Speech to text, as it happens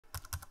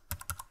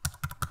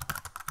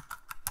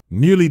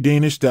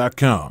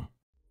nearlydanish.com.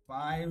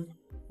 5,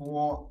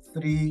 4,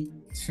 3,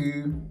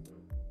 2,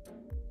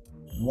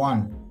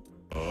 1.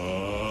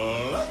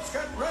 Let's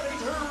get ready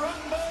to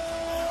rumble!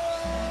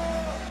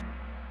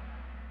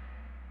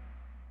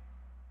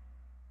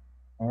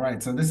 All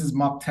right, so this is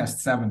mock test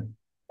 7.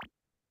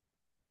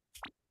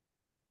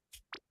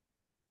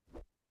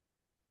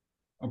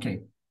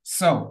 Okay,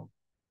 so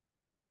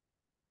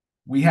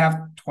we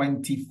have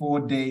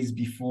 24 days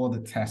before the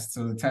test.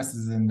 So the test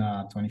is in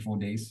 24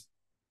 days.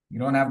 You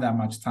don't have that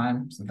much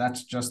time, so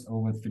that's just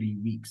over 3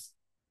 weeks.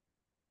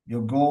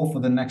 Your goal for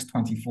the next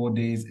 24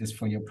 days is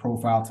for your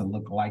profile to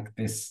look like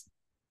this,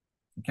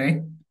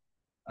 okay?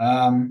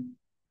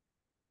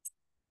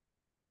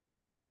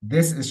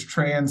 This is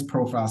Trajan's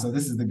profile. So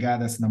this is the guy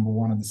that's number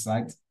 1 on the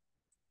site.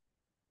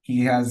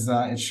 He has,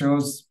 it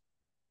shows,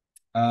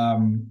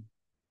 Luxus,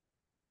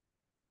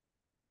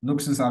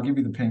 I'll give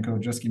you the pin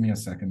code. Just give me a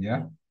second,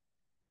 yeah?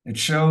 It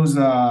shows,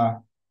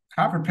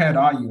 how prepared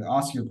are you?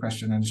 Ask you a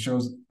question, and it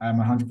shows I'm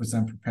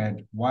 100%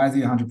 prepared. Why is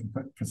he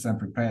 100%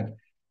 prepared?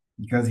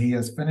 Because he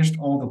has finished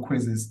all the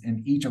quizzes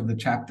in each of the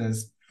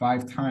chapters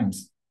 5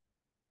 times.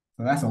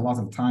 So that's a lot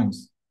of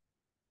times,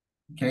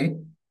 okay?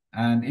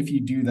 And if you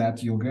do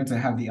that, you're going to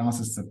have the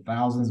answers to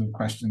thousands of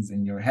questions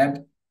in your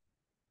head.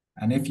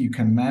 And if you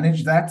can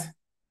manage that,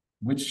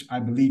 which I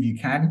believe you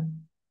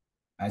can,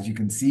 as you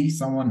can see,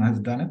 someone has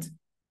done it,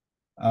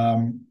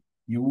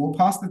 you will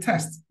pass the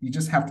test. You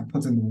just have to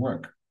put in the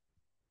work,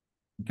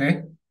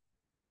 okay?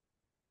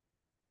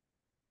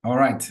 All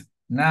right,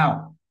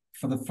 now,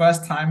 for the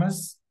first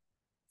timers,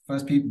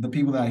 the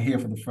people that are here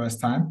for the first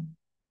time,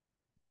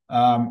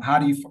 how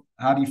do you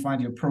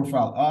find your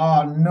profile?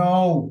 Oh,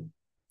 no.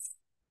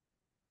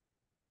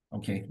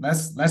 Okay,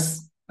 let's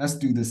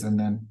do this and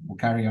then we'll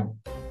carry on.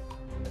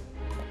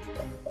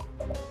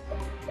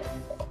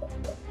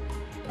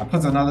 I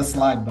put another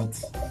slide, but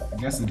I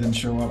guess it didn't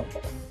show up.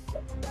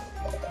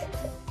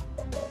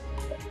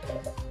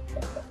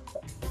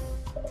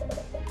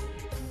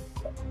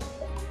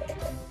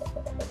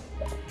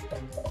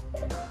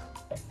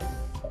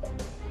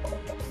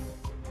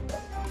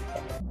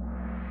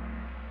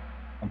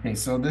 Okay,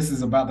 so this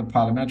is about the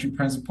parliamentary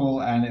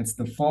principle, and it's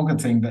the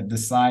Folketing that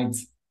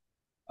decides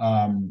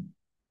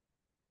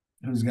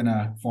who's going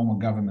to form a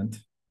government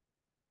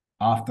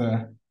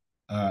after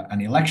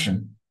an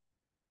election.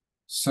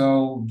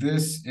 So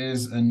this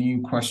is a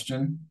new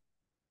question.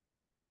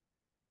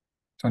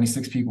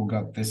 26 people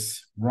got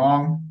this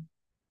wrong.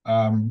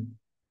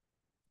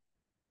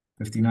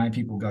 59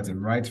 people got it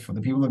right. For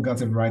the people that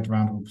got it right,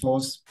 round of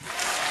applause.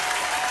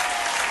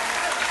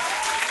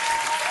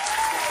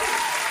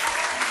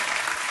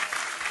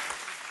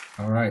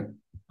 All right,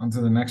 on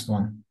to the next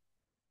one.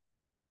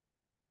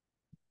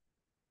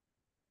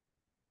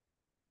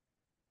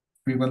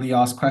 Frequently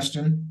asked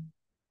question.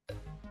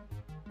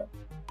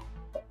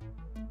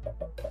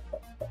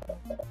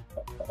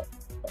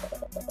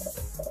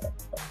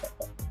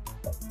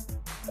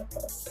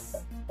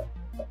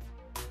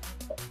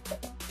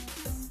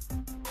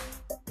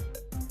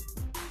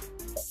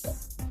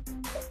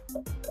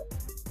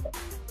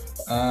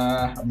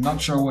 I'm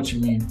not sure what you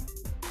mean.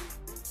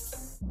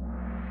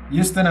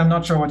 Houston, I'm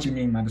not sure what you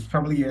mean, man. It's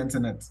probably your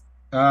internet.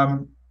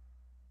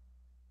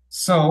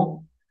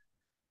 So,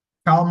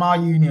 Kalmar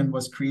Union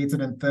was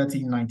created in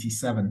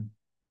 1397.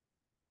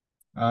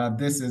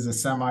 This is a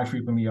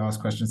semi-frequently asked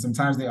question.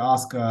 Sometimes they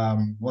ask,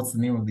 what's the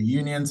name of the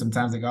union?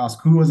 Sometimes they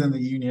ask who was in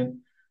the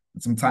union.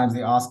 And sometimes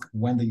they ask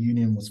when the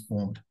union was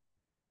formed.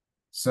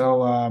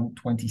 So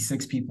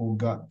 26 people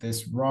got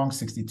this wrong.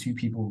 62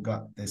 people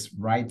got this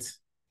right.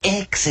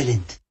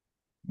 Excellent.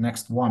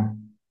 Next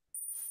one.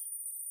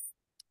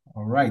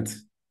 All right.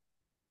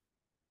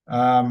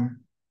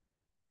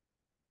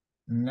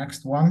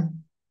 Next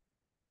one.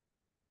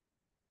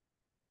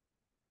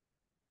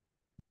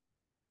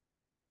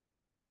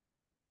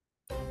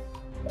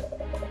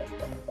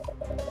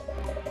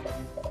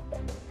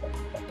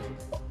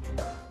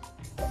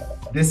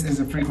 This is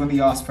a frequently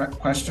asked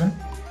question.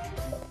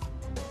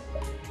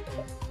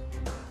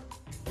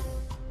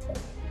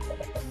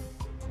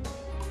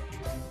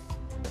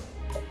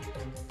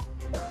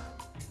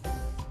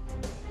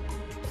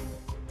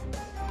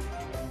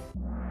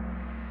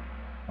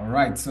 All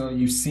right, so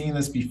you've seen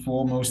this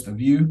before, most of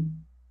you.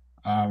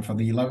 For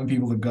the 11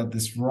 people that got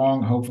this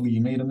wrong, hopefully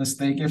you made a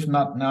mistake. If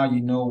not, now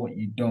you know what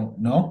you don't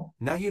know.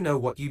 Now you know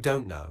what you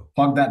don't know.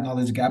 Plug that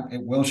knowledge gap.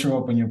 It will show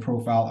up on your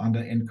profile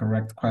under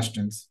incorrect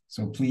questions.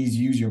 So please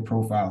use your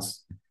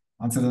profiles.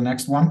 On to the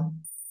next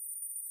one.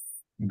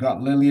 We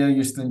got Lilia,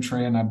 Houston,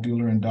 Trajan,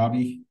 Abdullah, and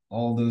Darby.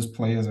 All those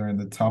players are in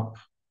the top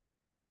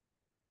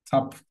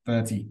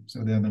 30.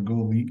 So they're in the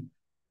gold league.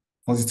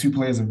 42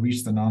 players have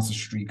reached an answer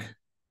streak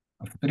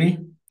of 3.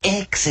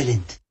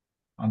 Excellent.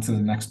 On to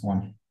the next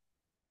one.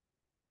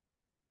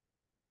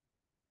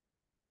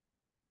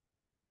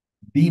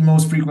 The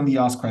most frequently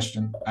asked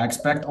question. I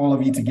expect all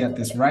of you to get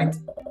this right.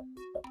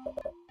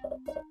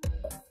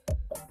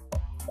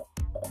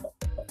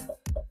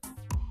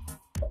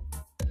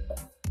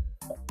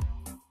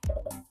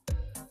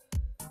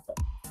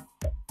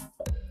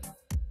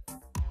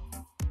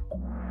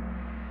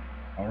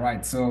 All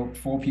right, so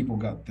 4 people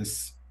got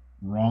this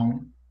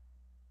wrong.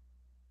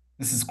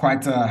 This is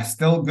quite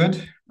still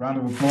good. Round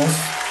of applause.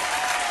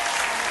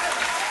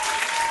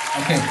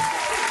 Okay.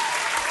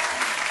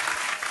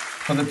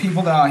 For the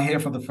people that are here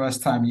for the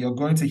first time, you're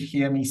going to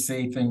hear me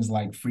say things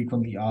like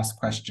frequently asked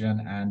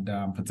question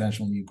and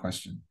potential new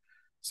question.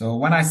 So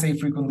when I say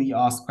frequently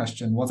asked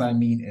question, what I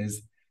mean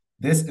is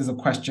this is a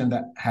question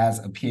that has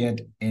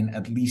appeared in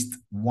at least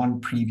one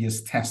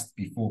previous test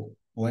before,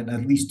 or in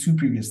at least 2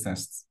 previous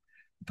tests.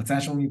 A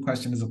potential new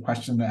question is a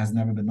question that has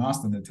never been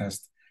asked in the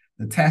test.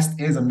 The test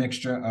is a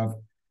mixture of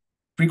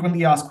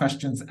frequently asked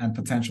questions and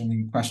potential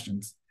new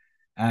questions.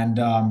 And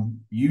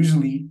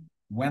usually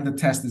when the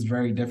test is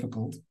very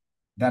difficult,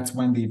 that's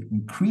when they've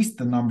increased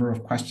the number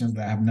of questions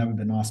that have never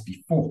been asked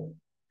before.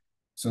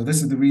 So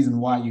this is the reason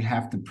why you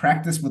have to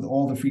practice with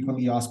all the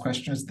frequently asked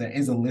questions. There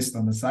is a list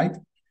on the site.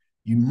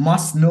 You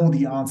must know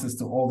the answers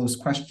to all those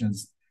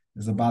questions.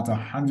 There's about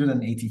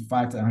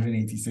 185 to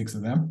 186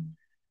 of them.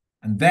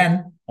 And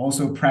then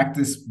also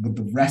practice with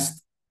the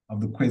rest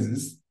of the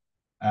quizzes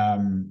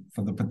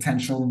for the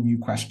potential new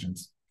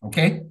questions,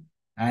 okay?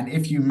 And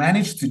if you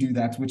manage to do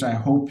that, which I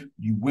hope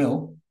you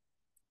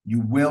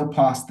will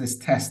pass this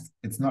test.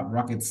 It's not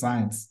rocket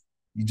science.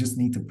 You just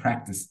need to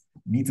practice.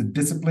 You need to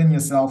discipline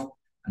yourself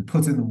and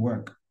put in the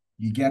work.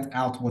 You get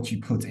out what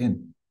you put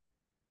in.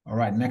 All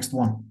right, next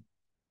one.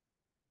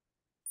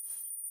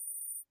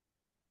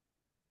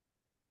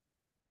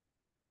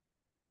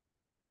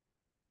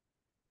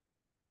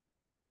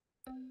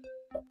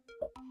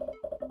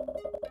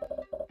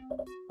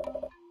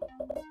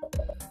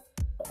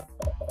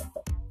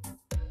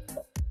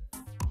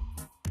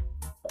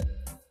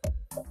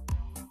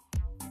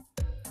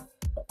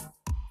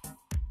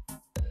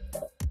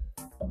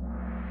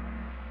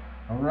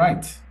 All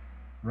right,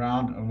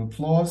 round of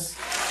applause.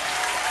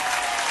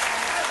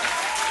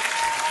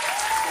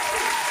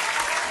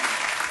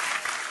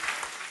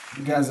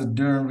 You guys are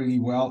doing really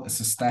well. It's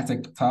a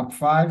static top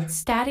 5.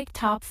 Static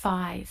top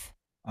 5.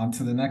 On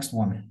to the next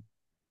one.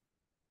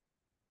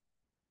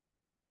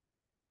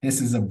 This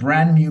is a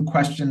brand new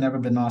question, never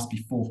been asked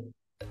before.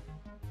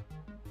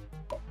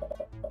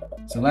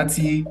 So let's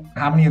see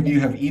how many of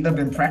you have either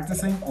been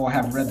practicing or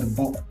have read the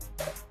book,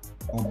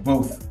 or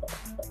both,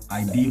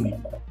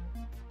 ideally.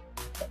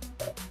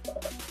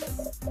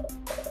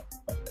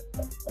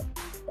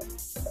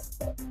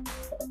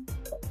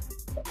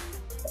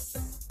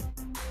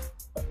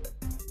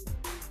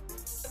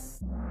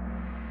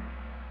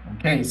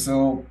 Okay,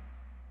 so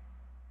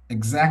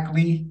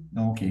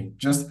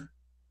just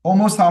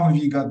almost half of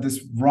you got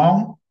this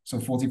wrong. So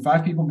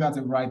 45 people got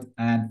it right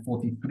and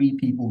 43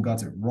 people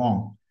got it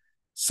wrong.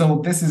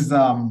 So this is,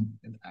 I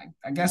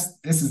guess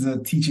this is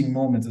a teaching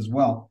moment as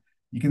well.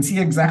 You can see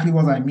exactly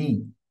what I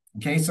mean.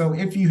 Okay, so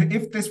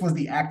if this was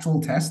the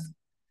actual test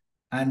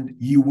and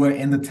you were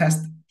in the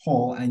test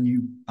hall and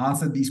you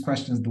answered these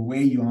questions the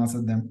way you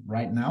answered them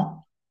right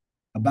now,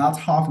 about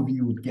half of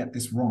you would get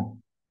this wrong.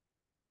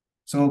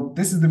 So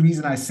this is the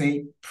reason I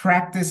say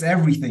practice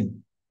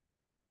everything,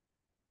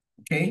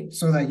 okay?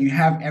 So that you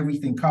have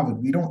everything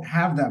covered. We don't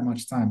have that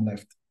much time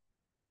left.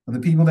 For the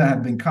people that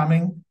have been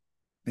coming,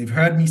 they've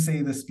heard me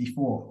say this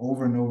before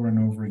over and over and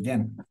over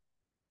again.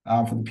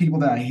 For the people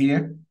that are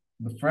here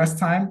the first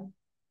time,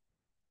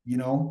 you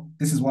know,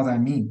 this is what I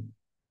mean.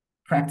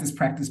 Practice,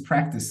 practice,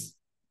 practice,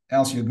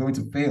 else you're going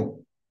to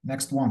fail.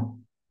 Next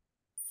one.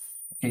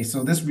 Okay,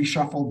 so this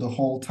reshuffled the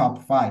whole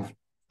top 5.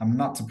 I'm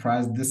not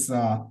surprised. This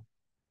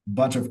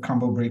bunch of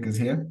combo breakers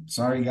here.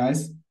 Sorry,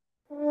 guys.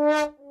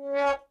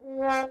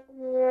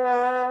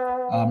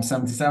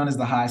 77 is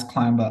the highest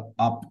climber,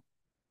 up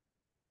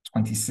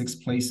 26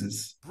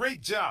 places.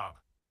 Great job.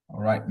 All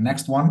right,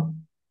 next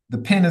one. The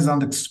pin is on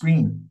the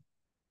screen.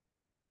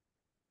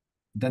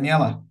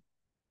 Daniela.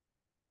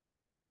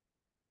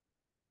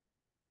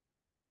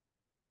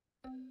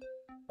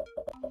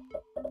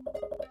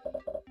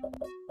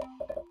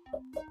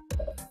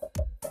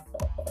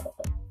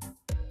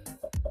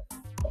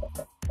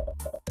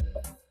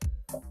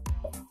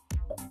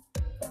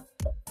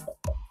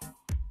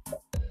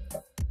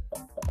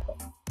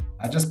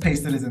 I just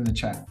pasted it in the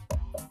chat.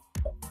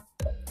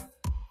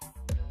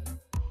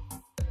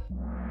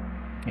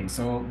 Okay,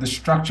 so the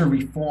structure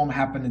reform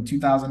happened in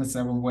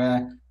 2007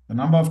 where the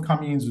number of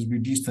communes was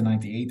reduced to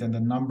 98 and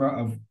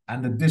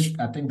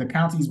I think the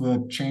counties were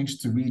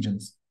changed to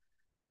regions.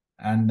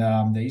 And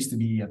there used to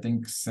be, I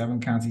think,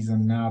 7 counties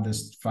and now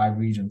there's 5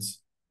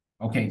 regions.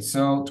 Okay,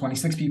 so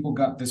 26 people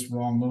got this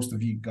wrong. Most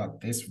of you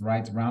got this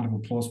right. Round of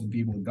applause for the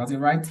people who got it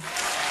right.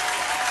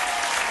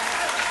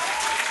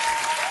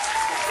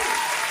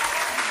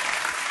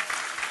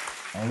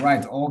 All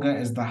right, Olga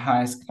is the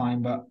highest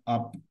climber,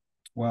 up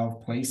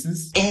 12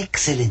 places.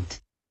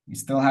 Excellent. We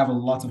still have a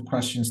lot of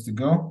questions to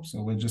go,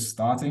 so we're just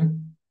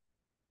starting.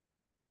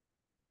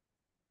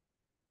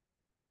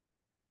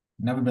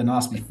 Never been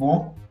asked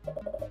before.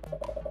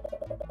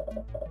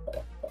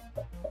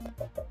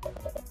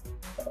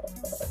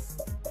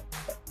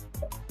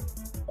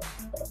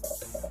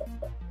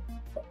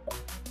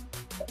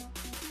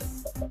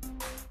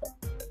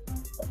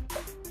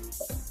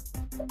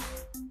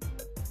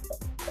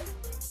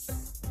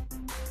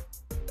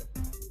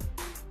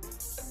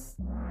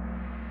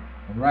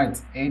 All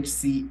right,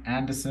 H.C.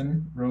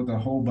 Anderson wrote a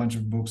whole bunch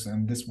of books,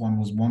 and this one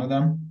was one of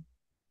them.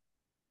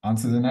 On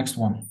to the next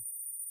one.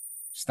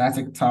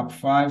 Static top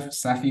 5.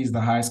 Safi is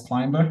the highest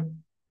climber.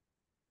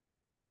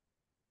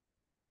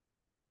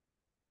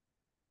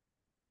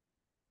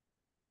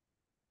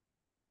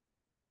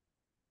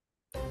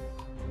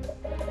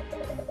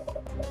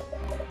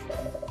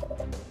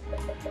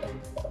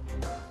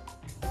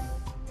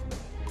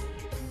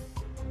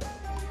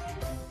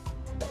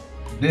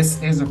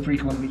 This is a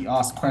frequently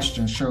asked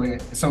question, so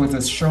it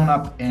has shown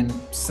up in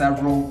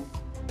several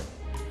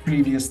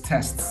previous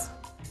tests.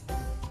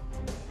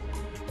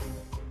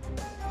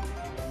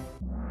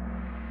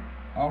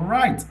 All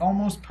right,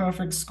 almost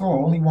perfect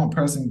score. Only one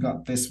person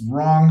got this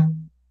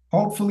wrong.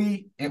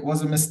 Hopefully it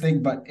was a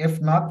mistake, but if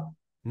not,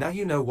 now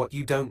you know what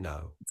you don't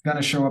know. It's going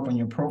to show up on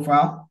your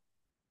profile.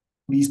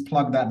 Please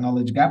plug that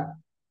knowledge gap.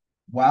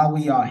 While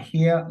we are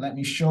here, let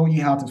me show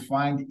you how to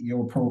find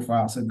your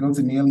profile. So go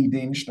to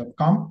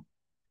nearlydanish.com.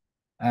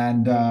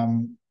 And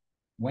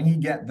when you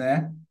get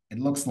there, it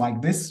looks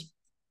like this.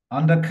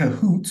 Under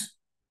Kahoot,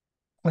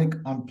 click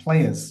on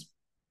Players.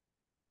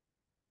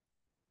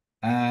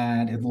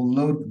 And it will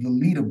load the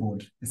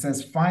leaderboard. It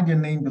says find your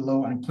name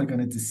below and click on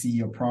it to see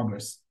your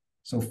progress.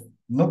 So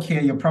look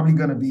here, you're probably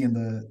going to be in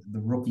the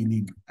rookie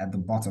league at the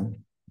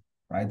bottom,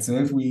 right? So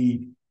if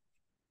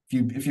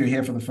you're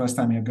here for the first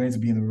time, you're going to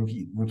be in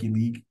the rookie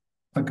league.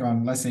 Click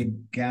on, let's say,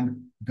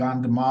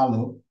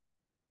 Gandamalo.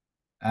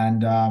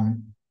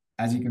 And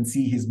as you can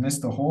see, he's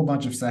missed a whole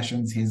bunch of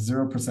sessions. He's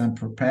 0%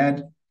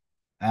 prepared,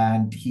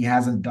 and he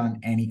hasn't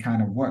done any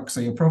kind of work. So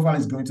your profile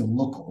is going to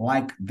look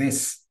like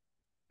this.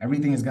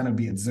 Everything is going to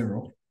be at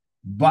 0.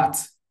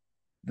 But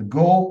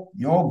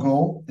your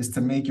goal is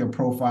to make your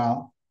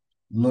profile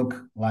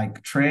look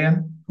like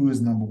Trajan, who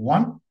is number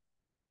 1.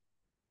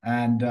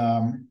 And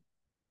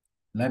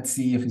let's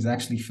see if he's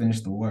actually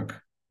finished the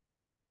work.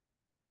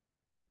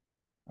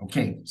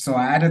 Okay, so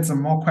I added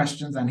some more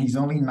questions, and he's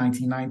only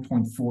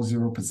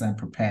 99.40%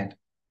 prepared.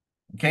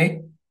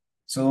 Okay,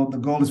 so the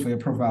goal is for your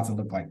profile to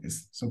look like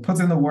this. So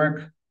put in the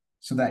work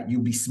so that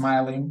you'll be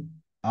smiling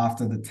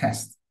after the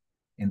test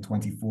in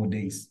 24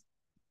 days.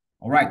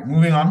 All right,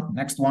 moving on.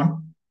 Next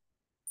one.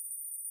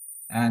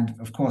 And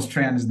of course,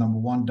 Trajan is number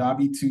 1,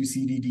 Derby 2,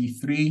 CDD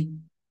 3,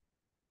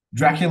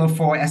 Dracula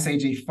 4,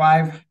 SAJ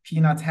 5.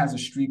 Peanut has a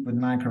streak with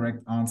 9 correct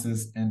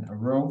answers in a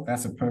row.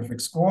 That's a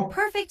perfect score.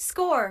 Perfect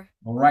score.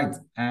 All right,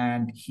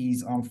 and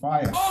he's on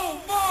fire.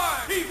 Oh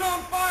my! He's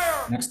on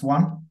fire! Next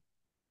one.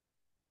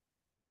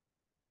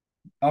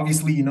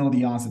 Obviously, you know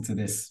the answer to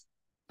this.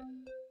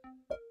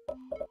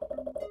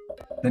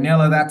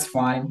 Daniela, that's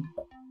fine.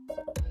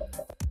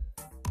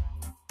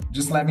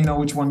 Just let me know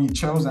which one you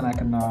chose, and I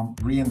can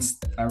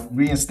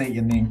reinstate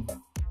your name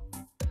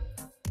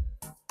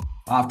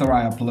after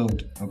I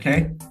upload,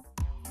 okay?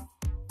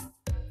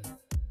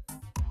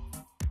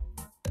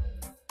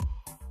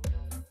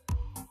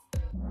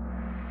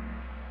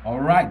 All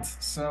right,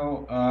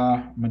 so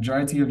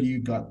majority of you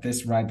got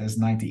this right. There's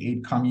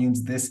 98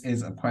 communes. This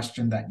is a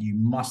question that you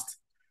must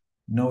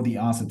know the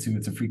answer to.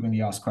 It's a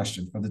frequently asked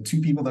question. For the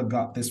 2 people that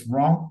got this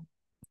wrong,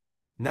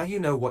 now you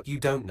know what you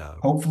don't know.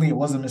 Hopefully it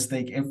was a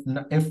mistake.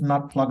 If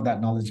not, plug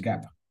that knowledge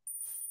gap.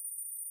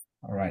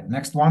 All right,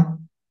 next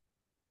one.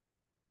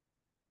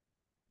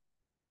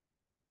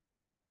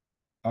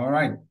 All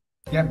right,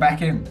 get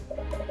back in.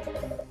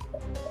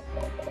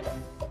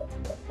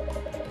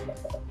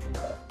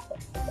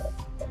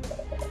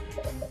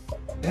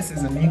 This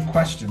is a new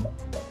question,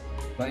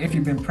 but if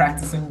you've been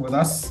practicing with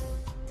us,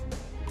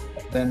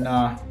 then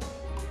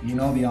you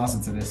know the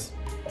answer to this.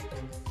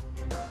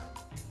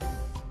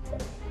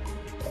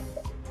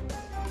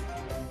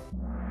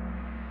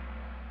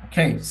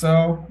 Okay,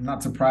 so I'm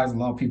not surprised a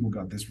lot of people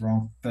got this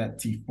wrong.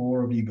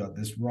 34 of you got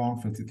this wrong.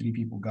 53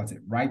 people got it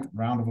right.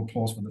 Round of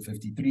applause for the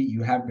 53.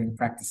 You have been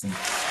practicing.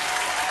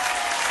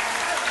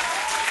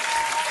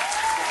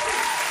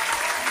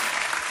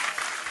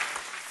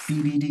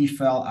 CDD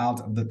fell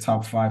out of the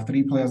top 5.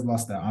 3 players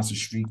lost their answer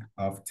streak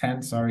of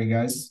 10. Sorry,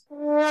 guys.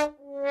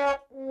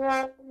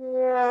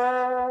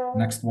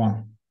 Next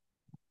one.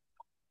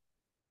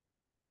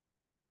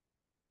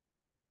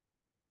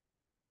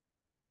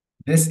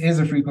 This is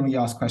a frequently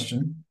asked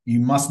question. You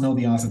must know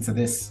the answer to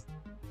this.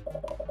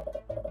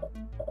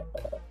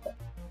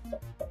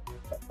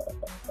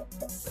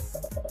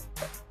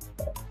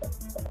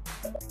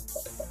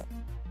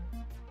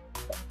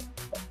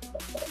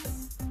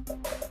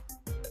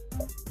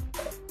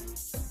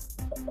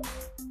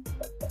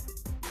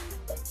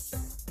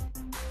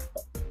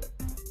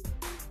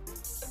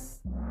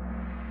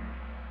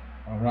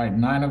 All right,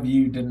 9 of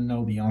you didn't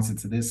know the answer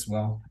to this.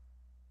 Well,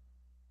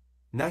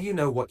 now you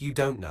know what you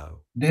don't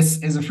know.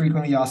 This is a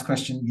frequently asked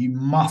question. You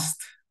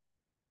must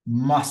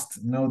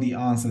know the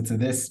answer to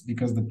this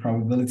because the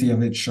probability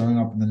of it showing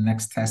up in the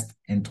next test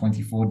in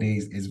 24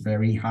 days is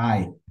very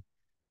high.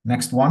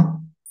 Next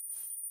one.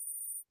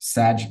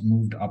 Saj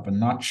moved up a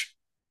notch.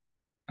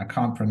 I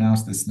can't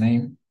pronounce this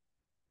name,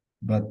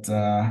 but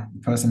the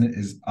person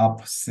is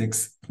up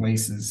 6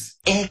 places.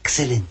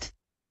 Excellent.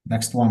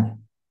 Next one.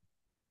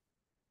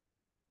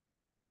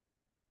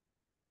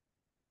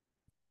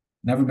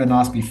 Never been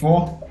asked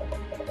before.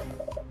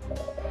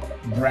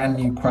 Brand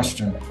new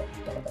question.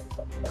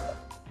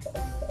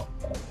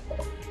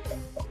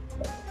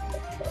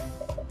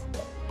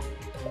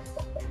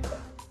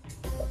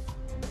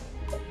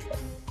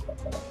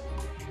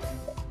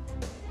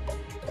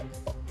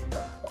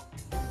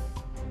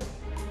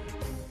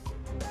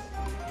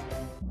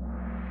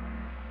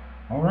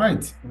 All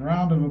right,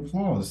 round of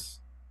applause.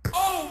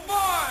 Oh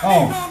my!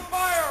 Oh. He's on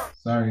fire!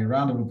 Sorry,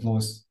 round of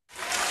applause.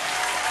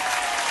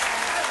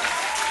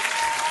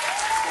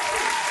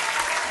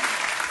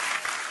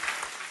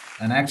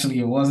 And actually,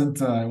 it wasn't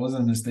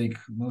a mistake.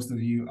 Most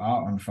of you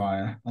are on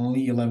fire.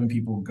 Only 11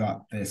 people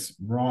got this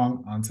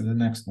wrong. On to the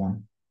next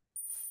one.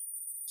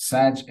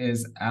 Sag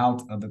is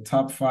out of the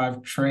top 5.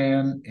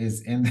 Trayan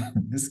is in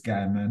this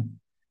guy, man.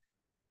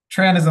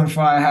 Trayan is on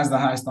fire, has the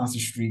highest answer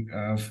streak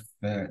of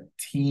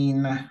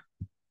 13.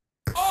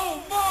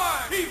 Oh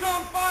my! He's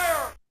on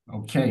fire!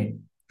 Okay,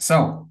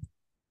 so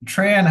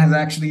Trayan has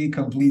actually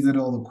completed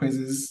all the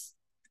quizzes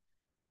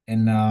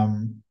in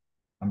on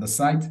the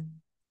site,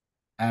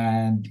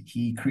 and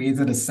he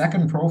created a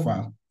second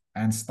profile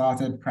and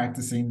started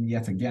practicing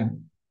yet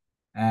again.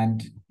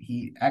 And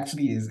he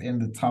actually is in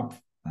the top,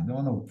 I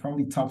don't know,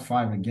 probably top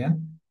 5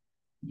 again.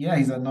 Yeah,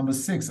 he's at number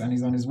 6 and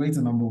he's on his way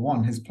to number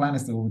 1. His plan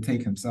is to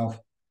overtake himself.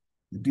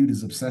 The dude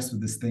is obsessed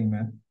with this thing,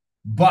 man.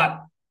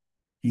 But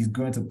he's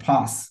going to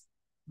pass.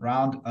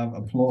 Round of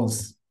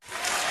applause.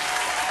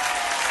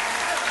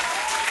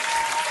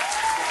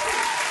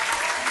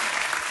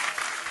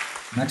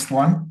 Next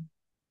one.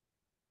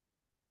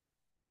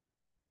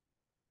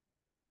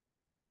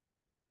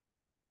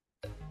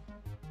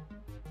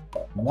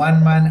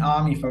 One-man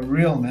army for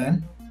real,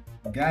 man.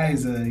 The guy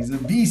is he's a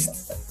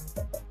beast.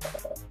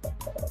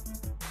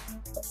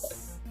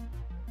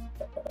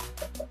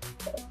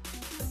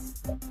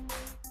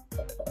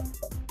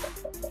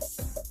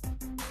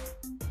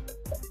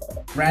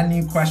 Brand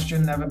new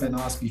question, never been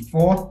asked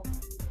before.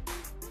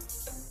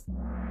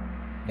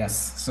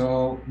 Yes,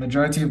 so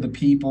majority of the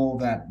people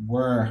that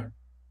were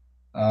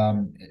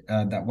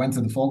that went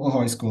to the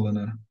Vogelhoy School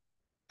in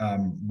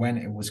when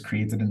it was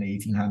created in the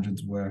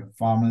 1800s were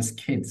farmers'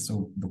 kids,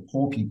 so the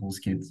poor people's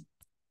kids.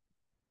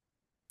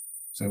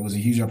 So it was a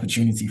huge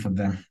opportunity for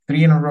them.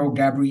 3 in a row.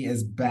 Gabri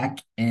is back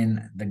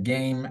in the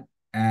game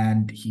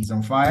and he's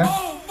on fire.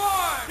 Oh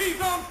my! He's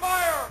on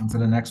fire! On to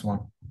the next one.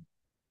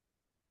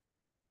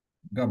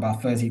 Got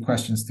about 30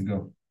 questions to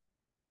go.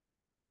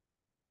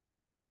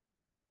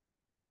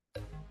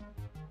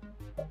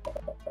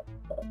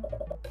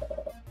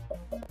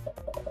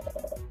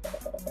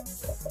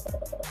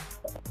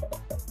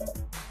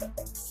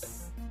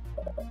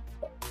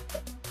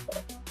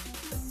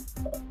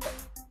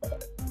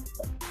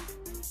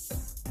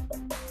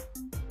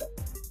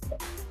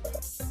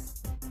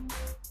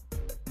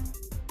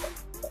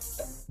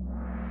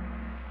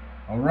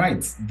 All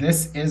right,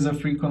 this is a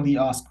frequently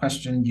asked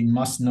question. You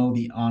must know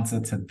the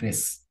answer to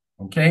this,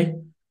 okay?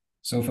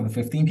 So for the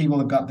 15 people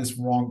that got this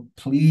wrong,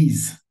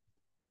 please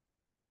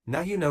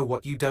Now you know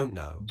what you don't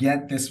know.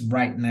 get this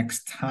right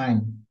next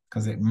time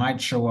because it might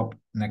show up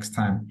next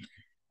time.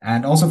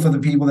 And also for the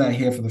people that are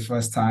here for the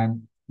first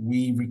time,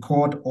 we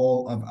record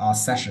all of our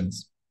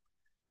sessions.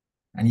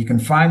 And you can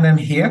find them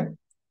here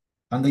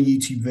under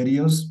YouTube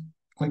videos.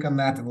 Click on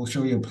that, it will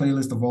show you a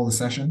playlist of all the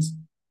sessions.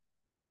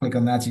 Click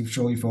on that to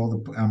show you for all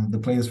the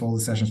playlist for all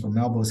the sessions for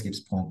Melbo Escapes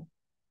Pawn.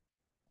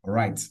 All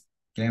right,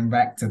 getting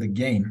back to the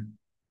game.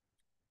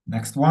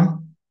 Next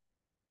one.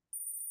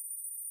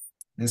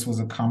 This was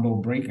a combo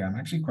breaker. I'm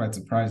actually quite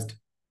surprised.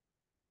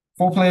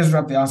 4 players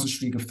dropped the answer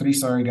streak of 3.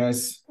 Sorry,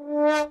 guys.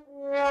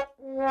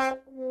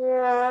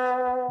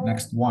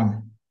 Next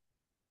one.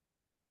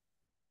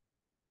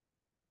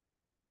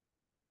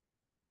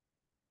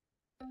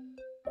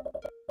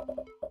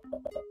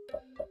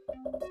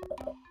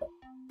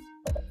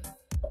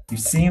 You've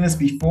seen this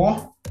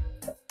before.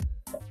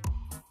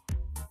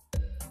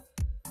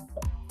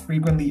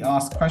 Frequently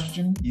asked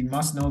question. You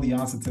must know the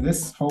answer to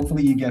this.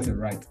 Hopefully you get it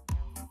right.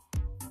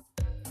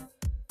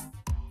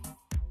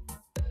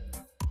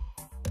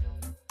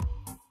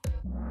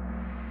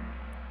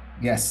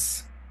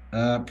 Yes,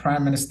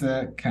 Prime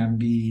Minister can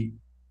be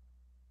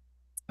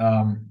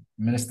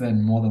minister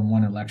in more than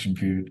one election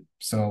period.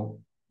 So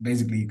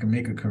basically you can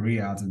make a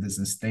career out of this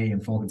and stay in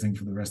Folketing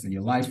for the rest of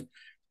your life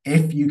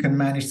if you can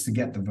manage to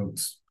get the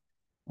votes.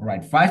 All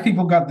right, 5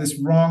 people got this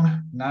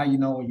wrong. Now you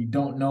know what you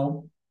don't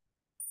know.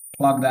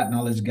 Plug that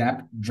knowledge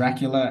gap.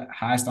 Dracula,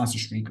 highest answer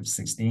streak of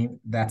 16.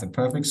 That's a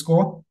perfect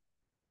score.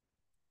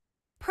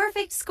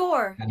 Perfect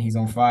score. And he's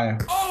on fire.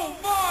 Oh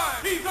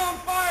my! He's on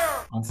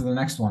fire! On to the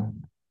next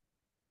one.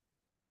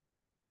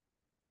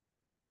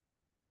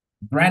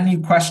 Brand new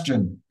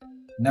question.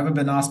 Never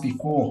been asked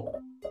before.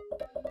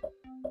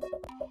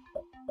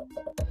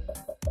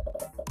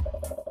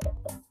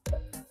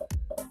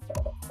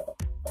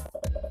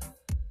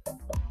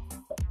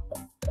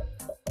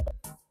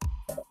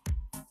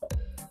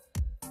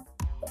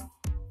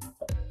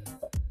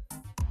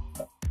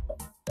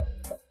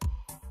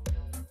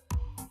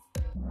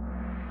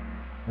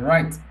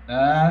 Right.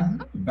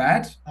 Not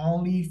bad.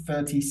 Only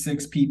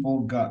 36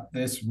 people got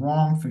this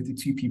wrong.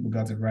 52 people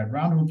got it right.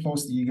 Round of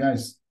applause to you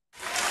guys.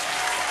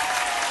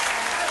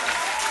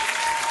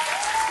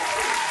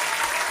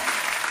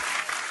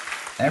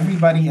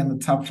 Everybody in the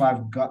top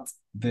 5 got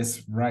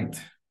this right.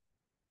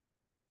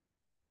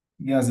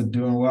 You guys are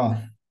doing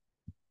well.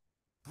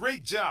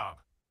 Great job.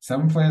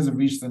 7 players have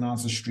reached an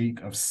answer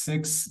streak of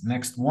 6.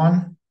 Next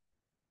one.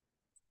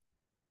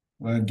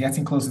 We're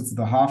getting closer to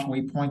the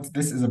halfway point.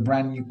 This is a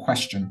brand new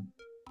question.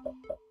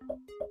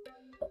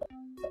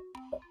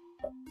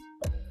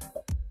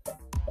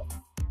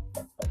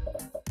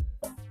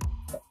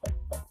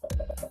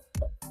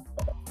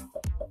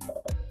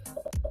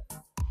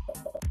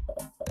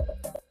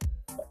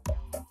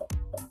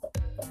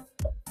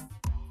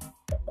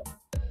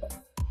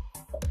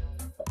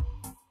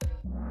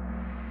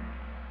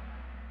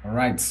 All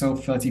right, so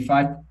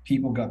 35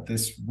 people got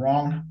this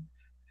wrong.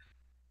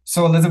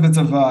 So a little bit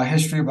of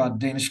history about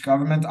Danish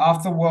government.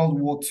 After World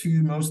War II,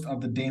 most of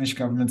the Danish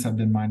governments have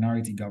been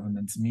minority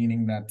governments,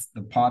 meaning that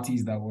the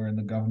parties that were in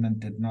the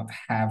government did not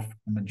have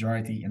a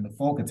majority in the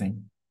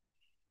Folketing.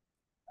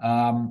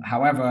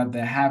 However,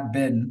 there have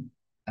been,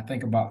 I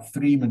think, about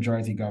 3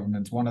 majority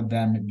governments, one of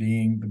them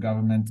being the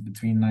government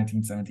between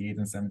 1978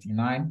 and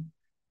 79,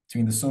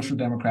 between the Social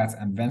Democrats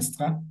and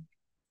Venstre.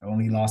 It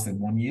only lasted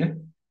 1 year.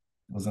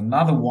 There was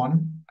another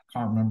one, I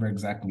can't remember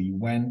exactly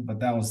when, but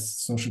that was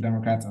Social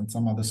Democrats and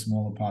some other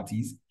smaller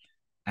parties.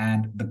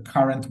 And the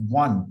current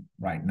one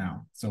right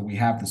now. So we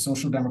have the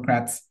Social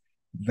Democrats,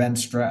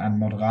 Venstre, and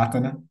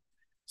Moderaterne.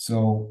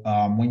 So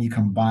when you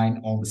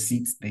combine all the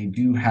seats, they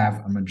do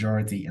have a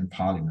majority in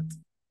parliament.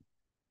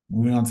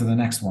 Moving on to the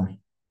next one.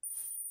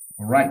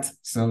 All right,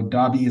 so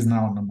Derby is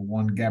now number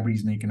 1.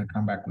 Gabri's making a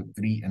comeback with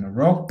 3 in a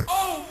row.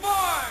 Oh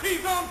my,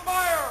 he's on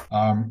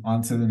fire.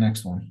 On to the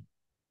next one.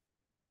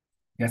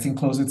 Getting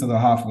closer to the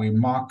halfway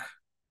mark.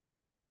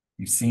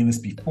 You've seen this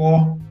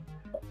before.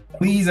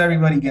 Please,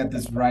 everybody, get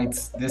this right.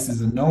 This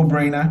is a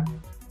no-brainer.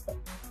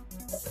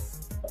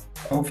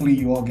 Hopefully,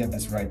 you all get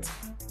this right.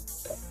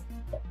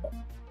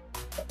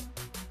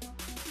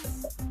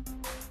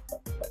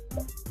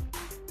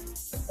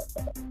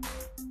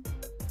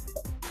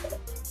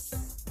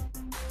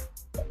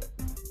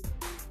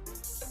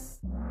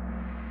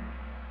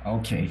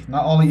 Okay,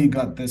 not all of you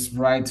got this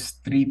right.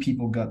 3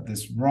 people got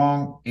this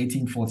wrong.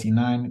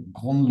 1849,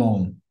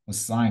 Grundloven was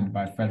signed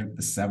by Frederick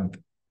VII.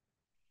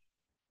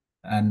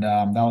 And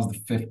that was the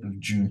 5th of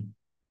June.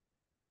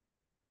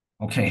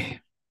 Okay,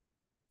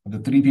 for the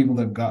 3 people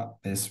that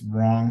got this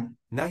wrong,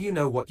 Now you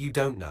know what you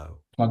don't know.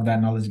 plug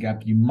that knowledge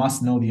gap. You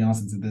must know the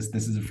answer to this.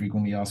 This is a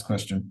frequently asked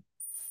question.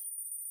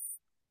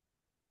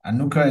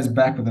 Anuka is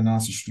back with an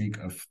answer streak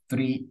of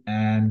 3,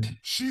 and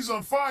She's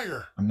on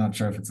fire. I'm not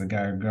sure if it's a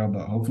guy or girl,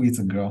 but hopefully it's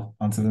a girl.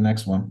 On to the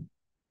next one.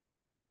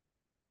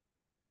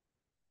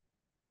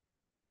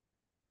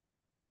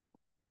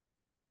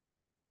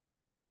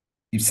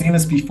 You've seen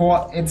this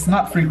before. It's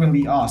not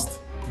frequently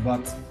asked,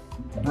 but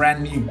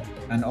brand new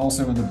and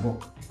also in the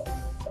book.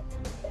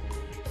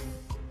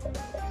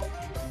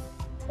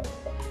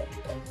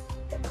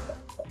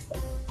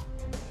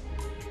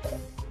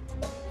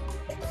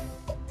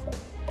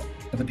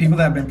 For the people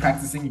that have been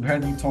practicing, you've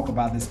heard me talk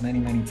about this many,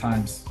 many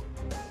times.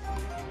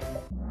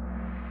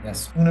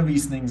 Yes,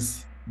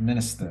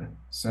 Undervisningsminister.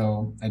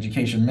 So,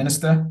 education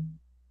minister.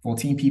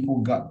 14 people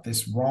got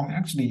this wrong.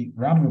 Actually,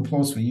 round of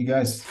applause for you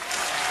guys.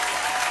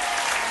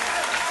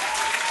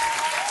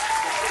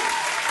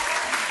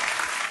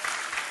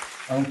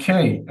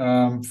 Okay,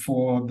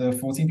 for the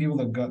 14 people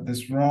that got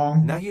this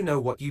wrong, Now you know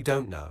what you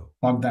don't know.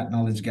 plug that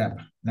knowledge gap.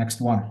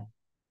 Next one.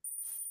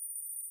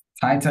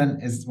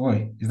 Titan is,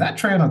 boy, is that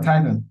Train or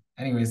Titan?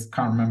 Anyways,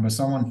 can't remember.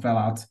 Someone fell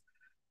out.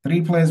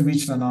 3 players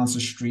reached an answer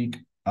streak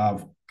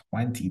of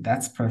 20.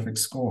 That's perfect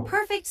score.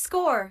 Perfect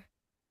score.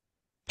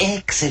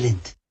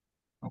 Excellent.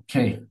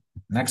 Okay,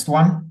 next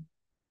one.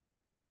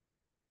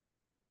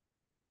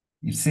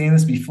 You've seen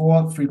this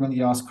before,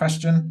 frequently asked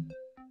question.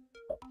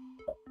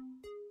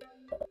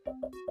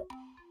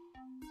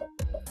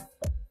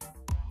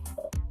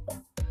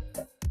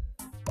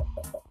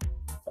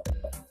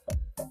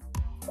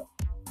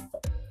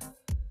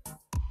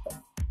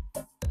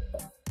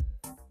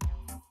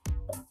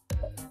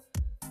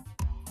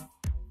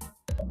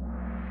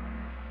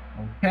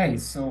 Okay,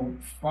 so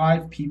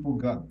 5 people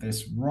got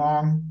this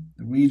wrong.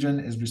 The region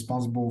is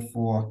responsible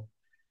for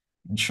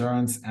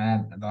insurance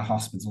and the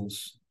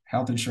hospitals,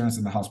 health insurance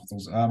and the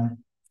hospitals.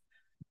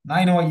 Now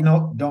you know what you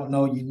don't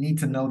know. You need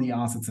to know the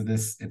answer to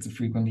this. It's a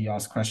frequently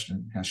asked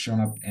question. It has shown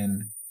up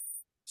in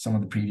some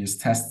of the previous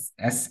tests.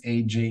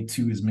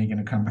 SAJ2 is making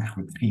a comeback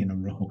with 3 in a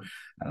row.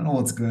 I don't know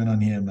what's going on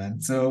here,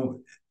 man.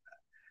 So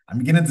I'm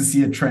beginning to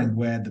see a trend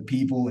where the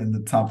people in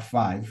the top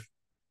 5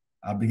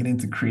 are beginning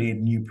to create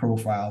new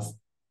profiles.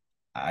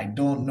 I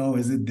don't know.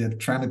 Is it they're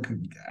trying to,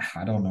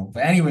 I don't know.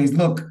 But anyways,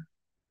 look,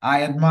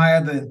 I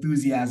admire the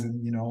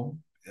enthusiasm, you know.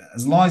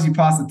 As long as you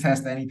pass the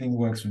test, anything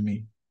works for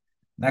me.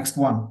 Next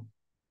one.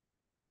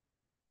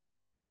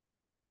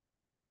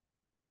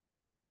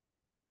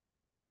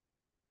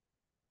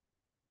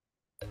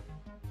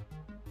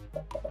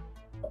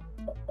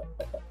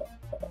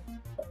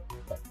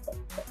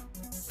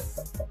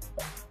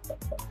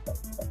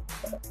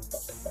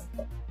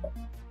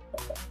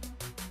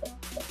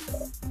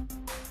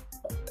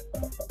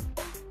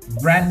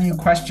 Brand new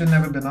question,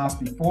 never been asked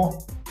before.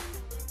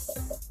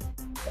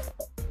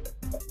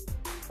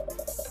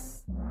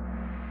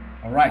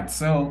 All right,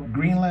 so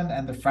Greenland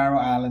and the Faroe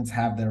Islands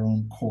have their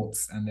own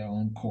courts and their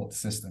own court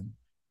system.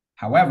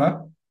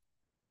 However,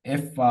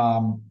 if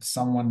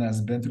someone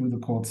that's been through the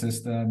court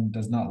system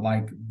does not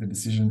like the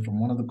decision from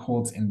one of the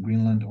courts in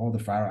Greenland or the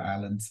Faroe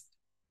Islands,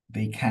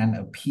 they can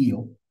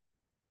appeal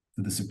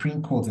to the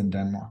Supreme Court in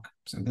Denmark.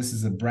 So this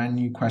is a brand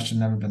new question,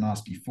 never been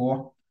asked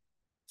before.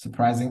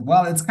 Surprising.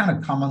 Well, it's kind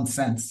of common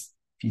sense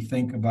if you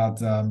think about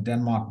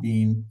Denmark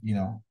being, you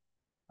know,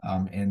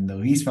 in the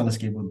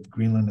Rigsfællesskab with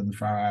Greenland and the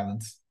Faroe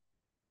Islands.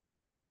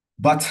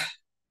 But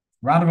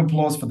round of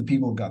applause for the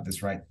people who got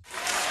this right.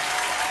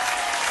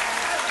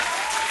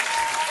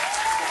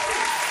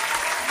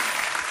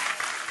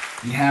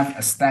 We have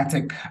a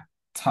static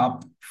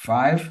top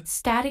 5.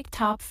 Static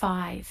top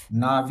 5.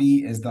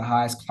 Navi is the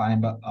highest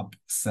climber, up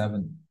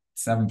seven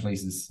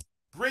places.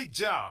 Great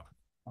job.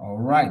 All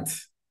right,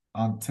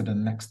 on to the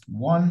next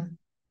one.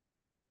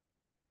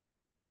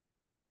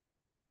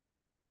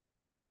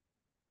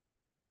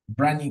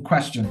 Brand new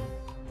question.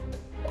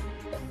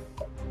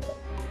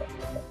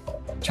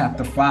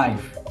 Chapter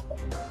 5.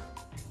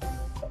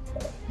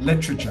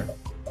 Literature.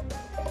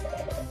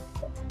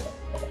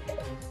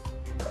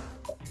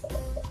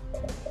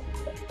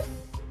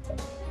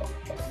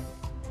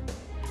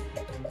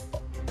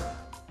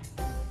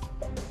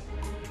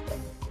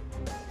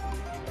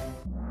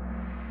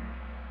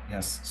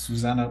 Yes,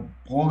 Susanna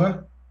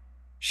Brogger.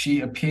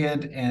 She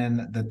appeared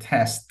in the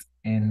test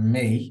in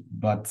May,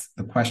 but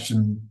the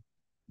question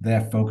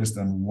there focused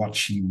on what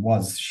she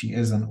was. She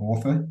is an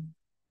author.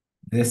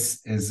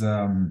 This is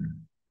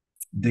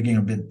digging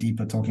a bit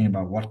deeper, talking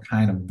about what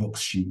kind of books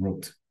she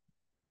wrote.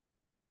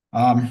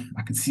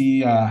 I could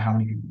see how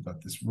many people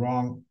got this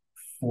wrong.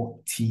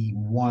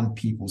 41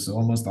 people, so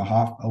almost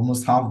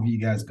half of you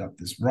guys got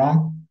this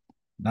wrong.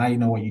 Now you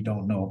know what you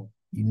don't know.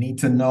 You need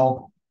to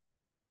know.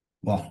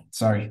 Well,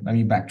 sorry, let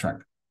me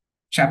backtrack.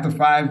 Chapter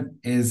 5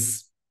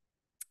 is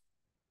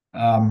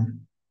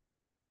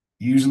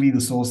usually the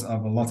source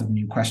of a lot of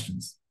new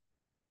questions.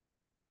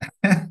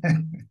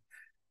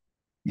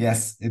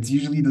 Yes, it's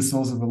usually the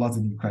source of a lot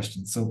of new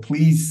questions. So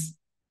please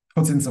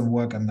put in some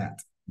work on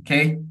that,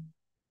 okay?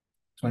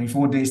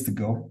 24 days to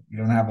go. You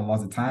don't have a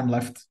lot of time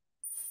left.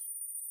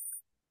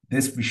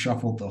 This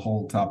reshuffled the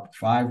whole top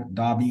 5.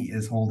 Darby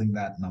is holding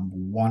that number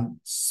 1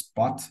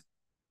 spot.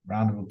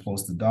 Round of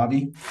applause to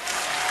Darby.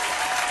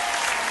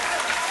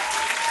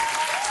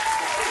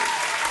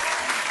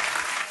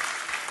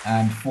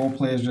 And 4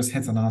 players just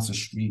hit an answer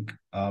streak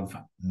of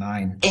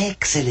 9.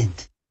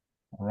 Excellent.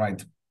 All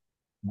right.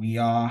 We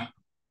are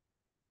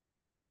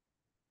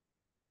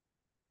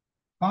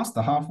past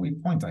the halfway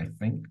point, I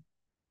think.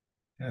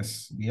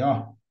 Yes, we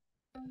are.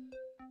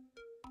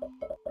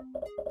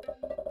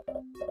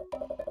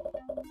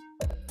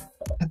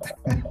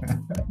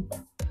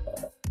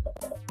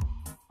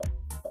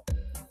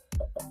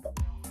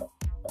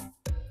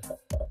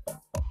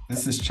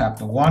 This is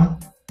chapter 1.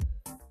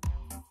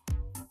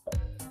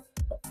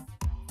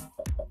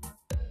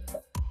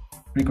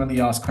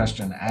 Frequently asked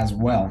question as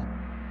well.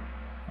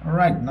 All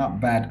right, not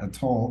bad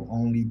at all.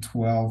 Only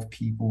 12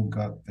 people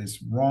got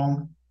this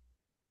wrong.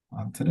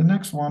 On to the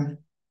next one.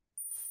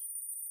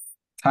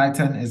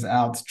 Titan is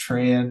out.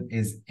 Treyan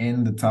is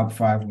in the top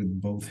 5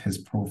 with both his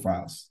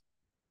profiles.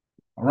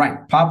 All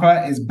right,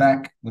 Papa is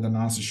back with an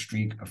answer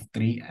streak of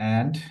 3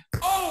 and...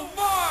 Oh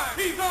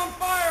my! He's on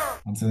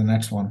fire! On to the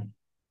next one.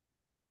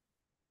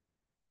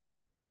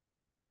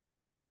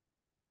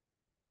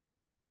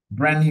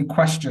 Brand new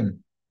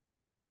question.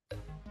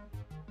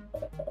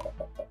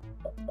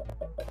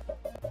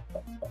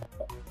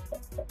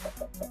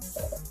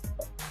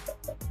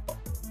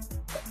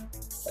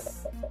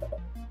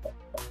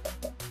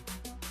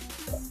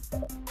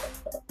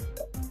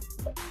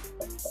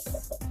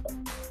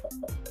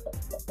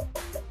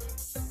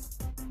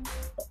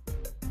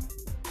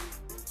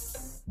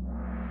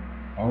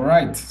 All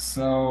right,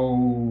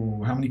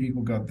 so how many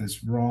people got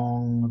this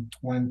wrong?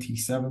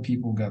 27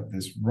 people got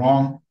this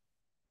wrong.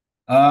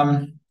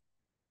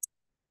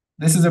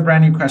 This is a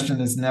brand new question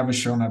that's never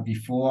shown up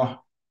before.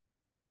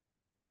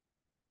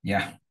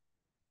 Yeah.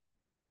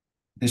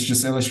 This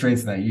just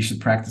illustrates that you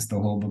should practice the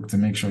whole book to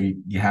make sure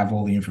you have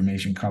all the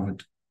information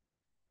covered.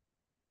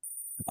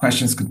 The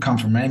questions could come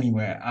from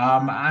anywhere.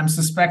 I'm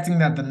suspecting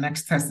that the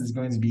next test is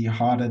going to be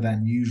harder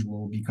than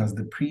usual because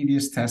the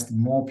previous test,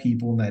 more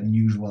people than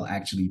usual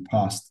actually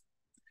passed.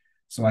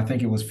 So I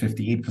think it was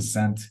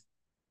 58%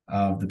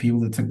 of the people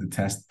that took the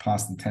test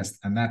passed the test,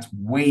 and that's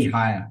way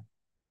higher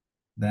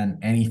than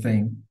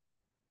anything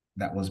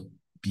that was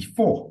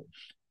before.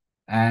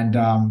 And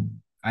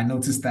I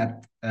noticed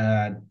that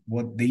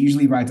what they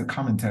usually write a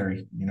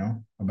commentary, you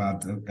know,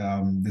 about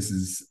this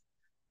is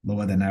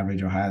lower than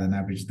average or higher than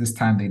average. This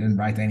time they didn't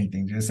write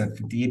anything. They just said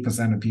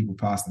 58% of people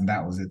passed and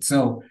that was it.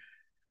 So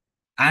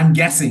I'm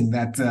guessing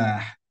that,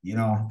 you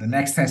know, the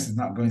next test is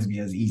not going to be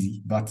as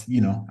easy, but,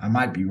 you know, I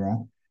might be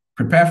wrong.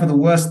 Prepare for the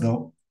worst,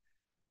 though.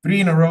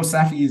 3 in a row,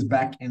 Safi is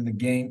back in the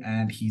game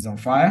and he's on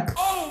fire.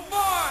 Oh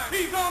my!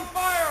 He's on fire!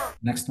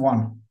 Next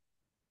one.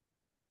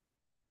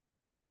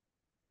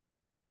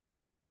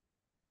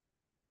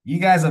 You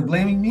guys are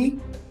blaming me?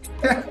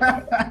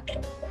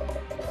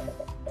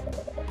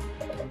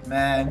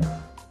 Man,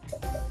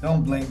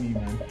 don't blame me,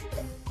 man.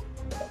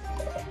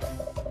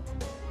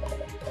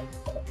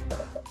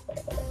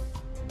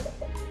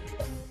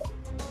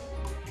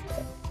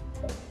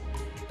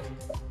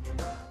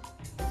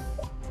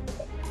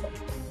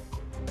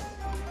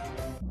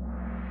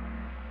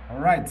 All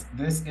right,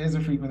 this is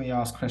a frequently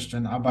asked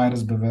question.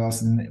 Arbeiders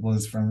bevægelsen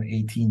was from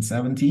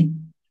 1870.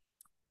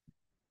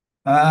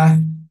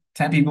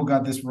 10 people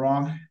got this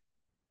wrong.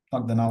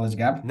 Plug the knowledge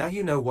gap. Now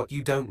you know what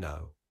you don't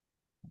know.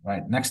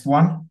 Right, next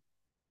one.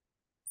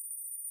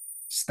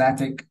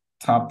 Static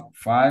top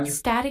 5.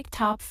 Static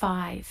top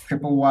 5.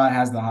 Triple Y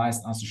has the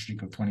highest answer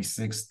streak of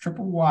 26.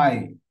 Triple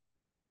Y,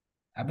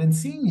 I've been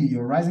seeing you.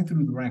 You're rising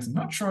through the ranks. I'm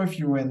not sure if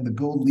you're in the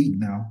gold league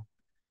now,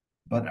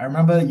 but I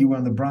remember you were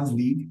in the bronze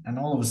league, and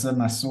all of a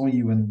sudden I saw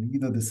you in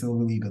either the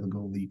silver league or the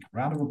gold league.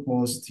 Round of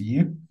applause to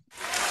you.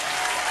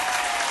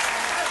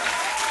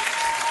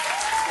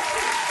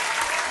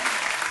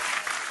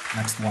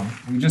 Next one.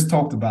 We just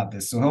talked about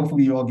this, so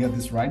hopefully you all get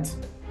this right.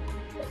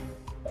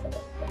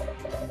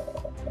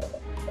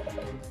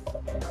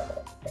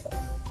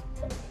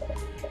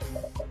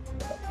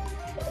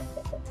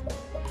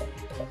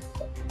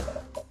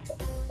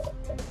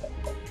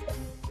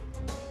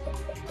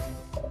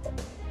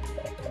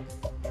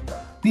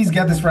 Please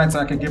get this right so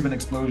I can give an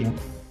explosion.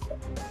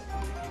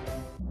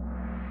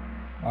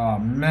 Oh,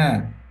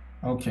 man.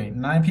 Okay,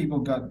 9 people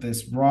got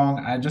this wrong.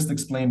 I just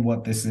explained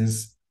what this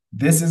is.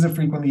 This is a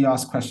frequently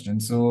asked question,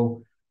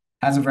 so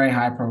has a very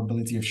high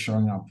probability of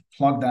showing up.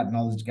 Plug that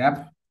knowledge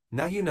gap.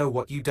 Now you know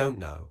what you don't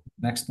know.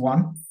 Next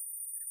one.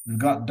 We've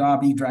got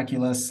Darby,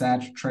 Dracula,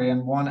 Sag,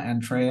 Trajan 1,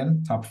 and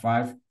Trajan, top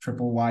 5.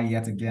 Triple Y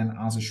yet again,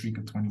 answer streak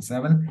of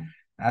 27.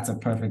 That's a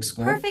perfect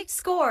score. Perfect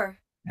score.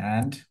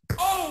 And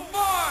Oh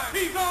my!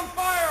 He's on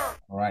fire!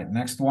 all right,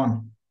 next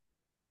one.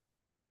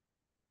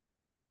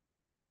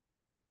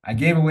 I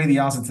gave away the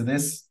answer to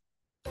this.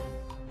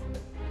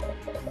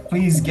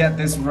 Please get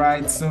this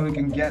right so we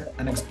can get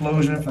an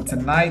explosion for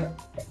tonight.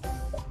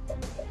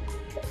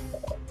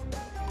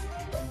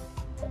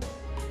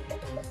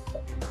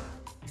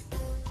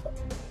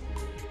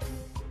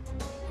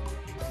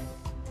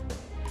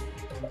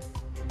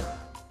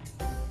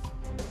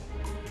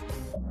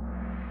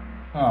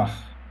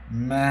 Oh,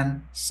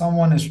 man,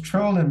 someone is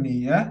trolling me,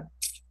 yeah?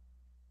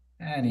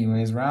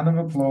 Anyways, round of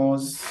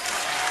applause.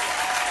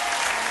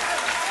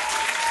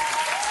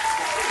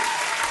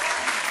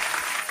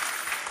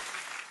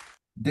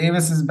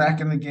 Davis is back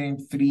in the game,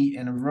 3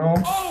 in a row.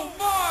 Oh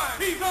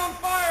my! He's on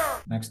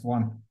fire! Next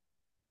one.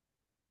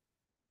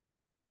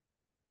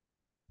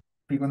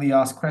 Frequently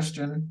asked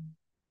question.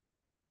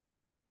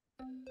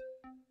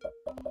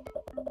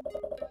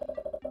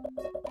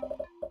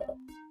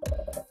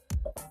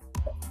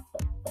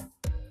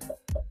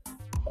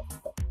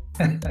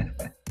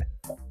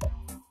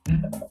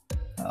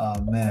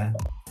 Oh, man.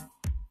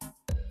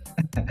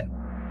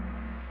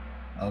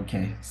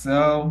 Okay,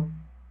 so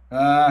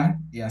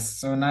yes,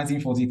 so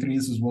 1943,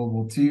 this was World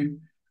War II.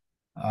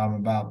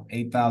 About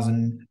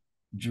 8,000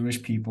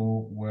 Jewish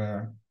people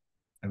were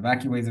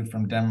evacuated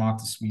from Denmark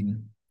to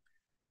Sweden.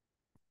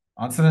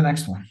 On to the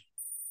next one.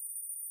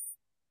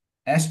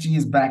 SG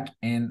is back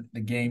in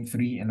the game,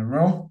 3 in a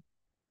row.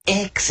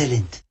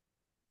 Excellent.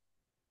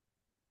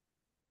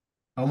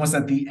 Almost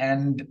at the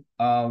end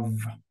of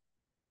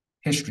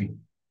history.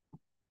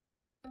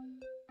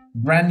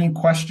 Brand new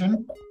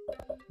question.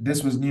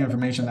 This was new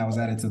information that was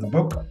added to the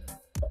book.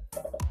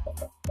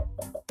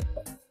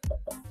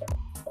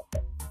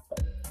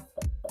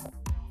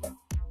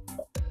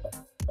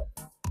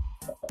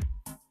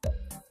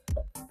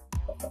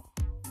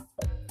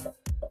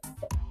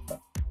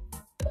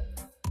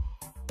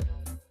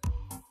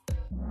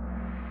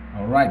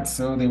 All right,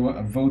 so they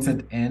were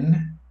voted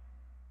in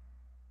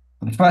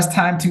for the first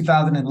time,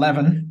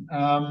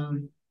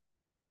 2011.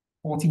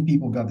 14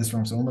 people got this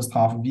wrong, so almost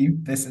half of you.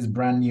 This is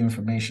brand new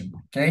information,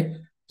 okay?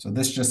 So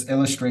this just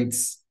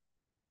illustrates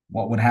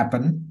what would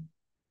happen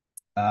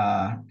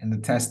in the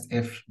test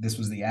if this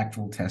was the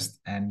actual test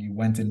and you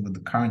went in with the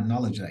current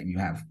knowledge that you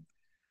have.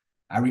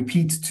 I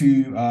repeat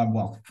to,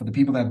 well, for the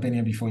people that have been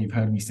here before, you've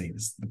heard me say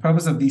this. The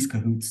purpose of these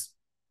Kahoots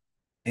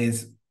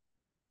is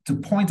to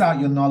point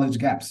out your knowledge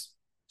gaps.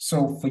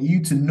 So for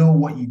you to know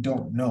what you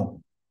don't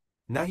know.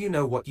 Now you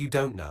know what you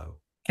don't know.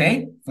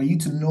 Okay? For you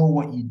to know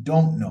what you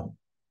don't know.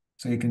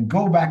 So you can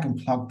go back and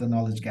plug the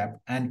knowledge gap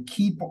and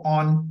keep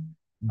on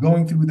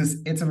going through this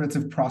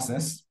iterative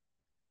process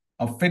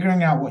of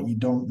figuring out what you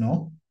don't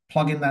know,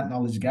 plugging that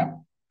knowledge gap,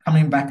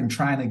 coming back and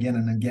trying again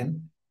and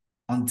again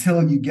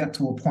until you get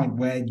to a point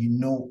where you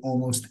know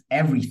almost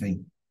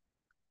everything.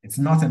 It's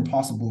not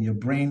impossible. Your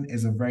brain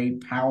is a very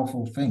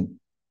powerful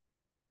thing.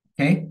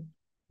 Okay?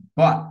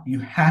 But you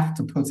have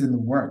to put in the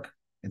work.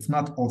 It's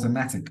not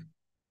automatic.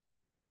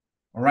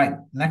 All right,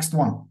 next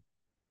one.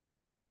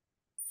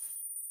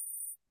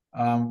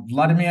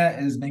 Vladimir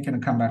is making a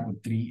comeback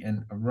with 3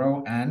 in a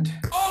row, and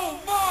Oh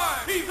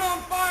my! He's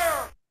on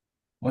fire!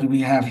 What do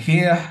we have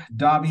here?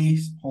 Darby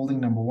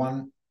holding number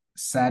 1,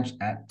 Sag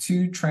at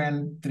 2,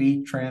 Tran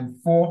 3, Tran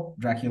 4,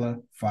 Dracula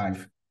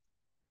 5.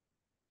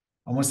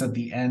 Almost at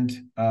the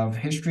end of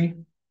history.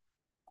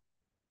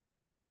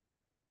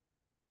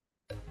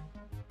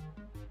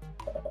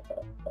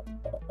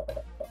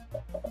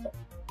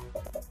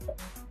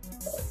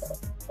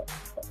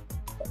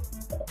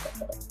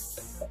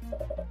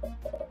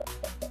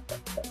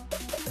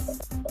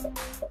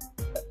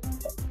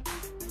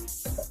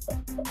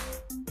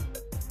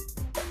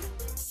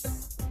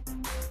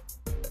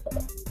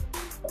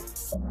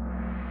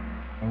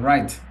 All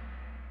right.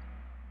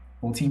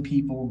 14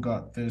 people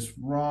got this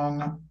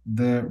wrong.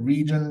 The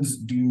regions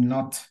do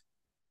not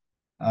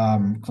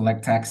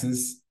collect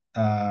taxes.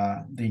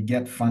 They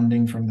get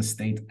funding from the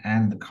state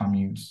and the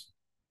communes.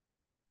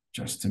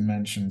 Just to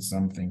mention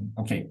something.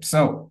 Okay,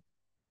 so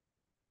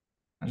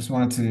I just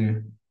wanted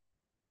to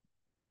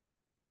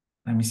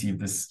let me see if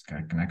this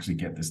I can actually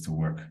get this to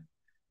work.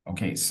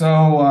 Okay,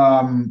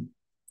 so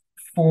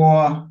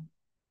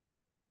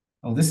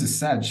this is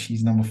Sag,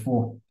 he's number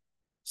 4.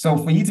 So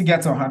for you to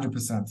get to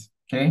 100%,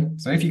 okay?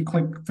 So if you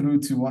click through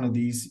to one of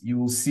these, you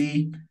will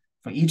see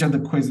for each of the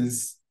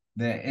quizzes,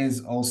 there is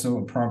also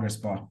a progress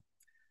bar.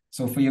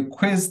 So for your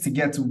quiz to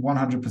get to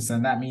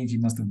 100%, that means you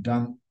must have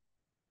done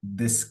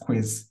this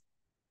quiz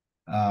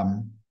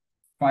 5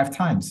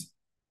 times,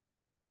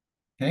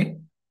 okay?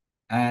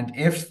 And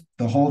if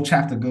the whole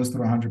chapter goes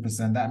through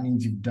 100%, that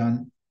means you've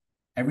done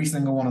every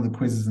single one of the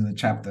quizzes in the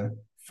chapter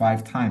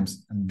 5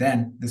 times, and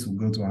then this will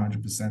go to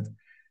 100%.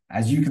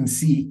 As you can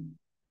see,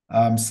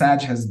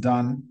 Sag has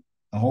done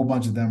a whole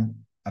bunch of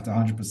them at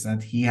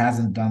 100%. He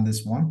hasn't done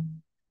this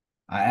one.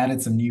 I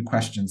added some new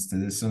questions to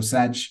this. So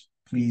Sag,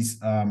 please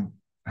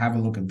have a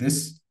look at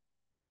this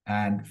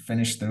and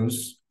finish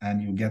those,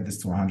 and you'll get this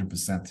to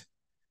 100%.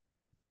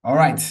 All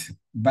right,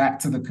 back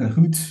to the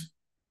Kahoot.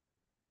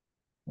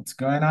 What's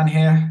going on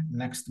here?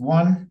 Next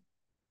one.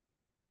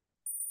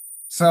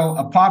 So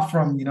apart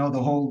from,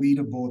 the whole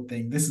leaderboard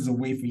thing, this is a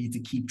way for you to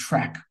keep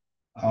track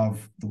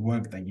of the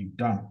work that you've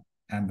done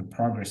and the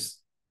progress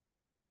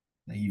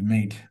that you've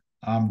made.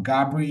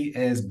 Gabri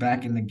is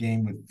back in the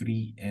game with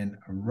 3 in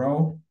a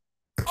row.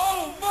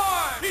 Oh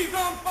my! He's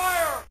on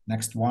fire!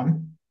 Next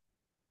one.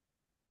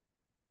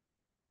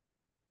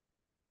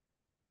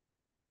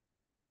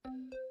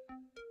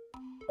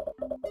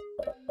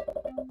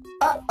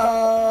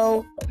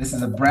 Uh-oh. This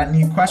is a brand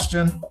new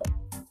question.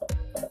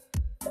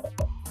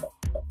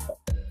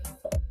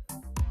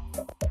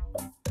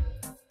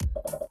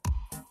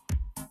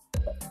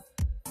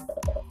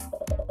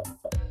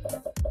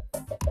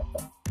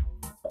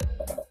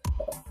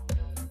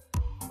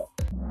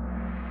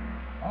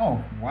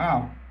 Oh,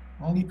 wow.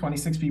 Only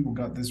 26 people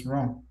got this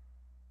wrong.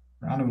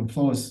 Round of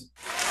applause.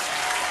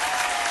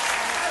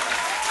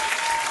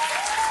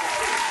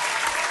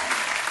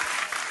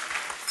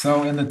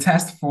 So in the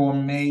test for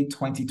May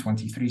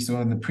 2023,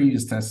 so in the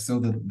previous test, so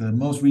the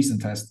most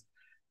recent test,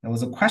 there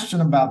was a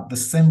question about the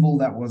symbol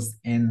that was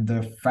in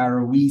the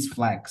Faroese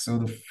flag, so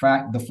the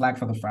flag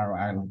for the Faroe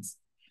Islands.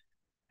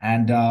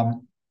 And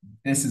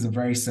this is a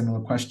very similar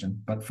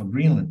question, but for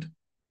Greenland,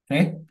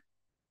 okay?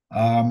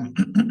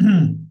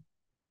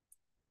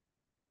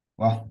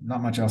 Well,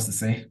 not much else to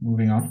say.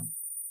 Moving on.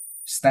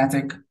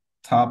 Static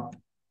top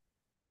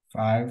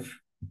 5.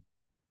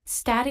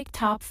 Static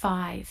top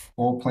 5.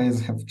 All players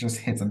have just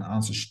hit an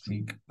answer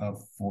streak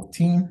of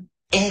 14.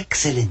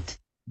 Excellent.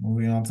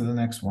 Moving on to the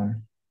next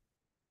one.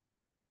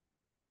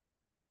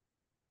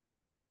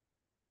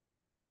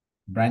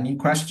 Brand new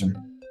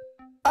question.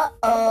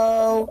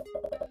 Uh-oh.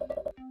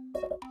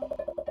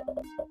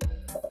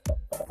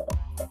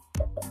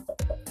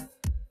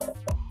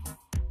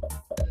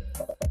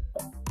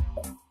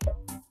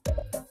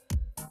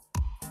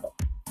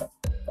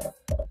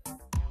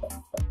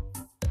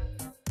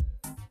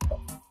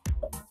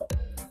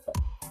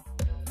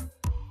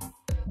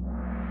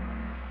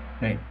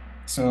 Okay,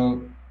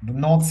 so the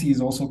North Sea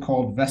is also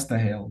called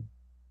Vesterhavet.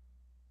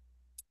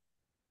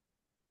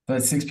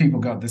 36 people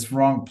got this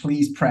wrong.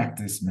 Please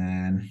practice,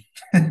 man.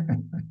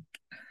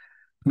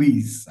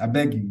 Please, I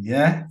beg you,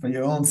 yeah? For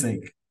your own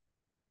sake.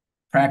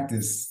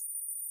 Practice.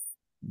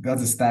 You got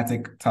the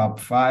static top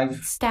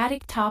 5.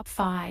 Static top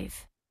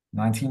 5.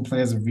 19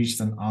 players have reached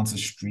an answer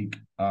streak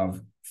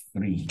of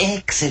 3.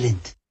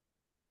 Excellent.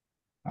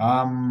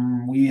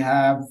 We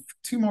have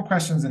 2 more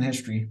questions in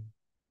history,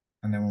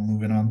 and then we're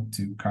moving on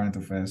to current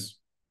affairs.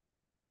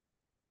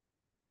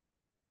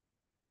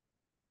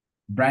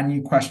 Brand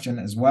new question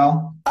as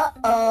well.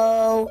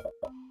 Uh-oh.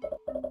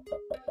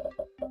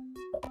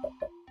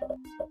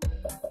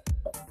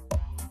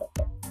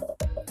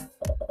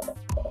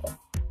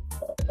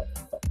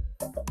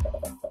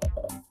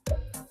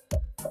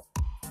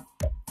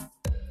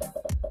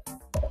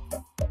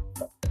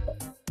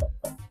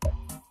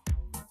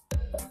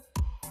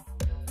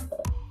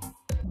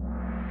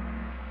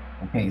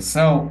 Okay,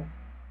 so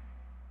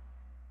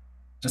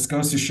just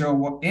goes to show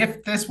what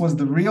if this was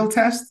the real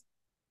test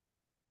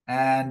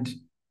and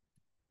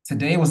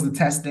today was the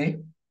test day,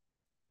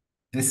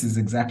 this is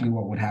exactly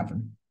what would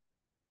happen.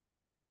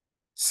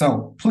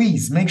 So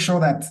please make sure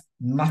that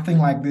nothing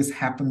like this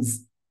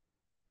happens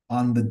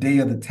on the day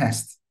of the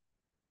test.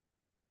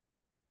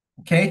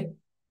 Okay?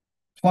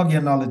 Plug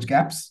your knowledge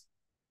gaps.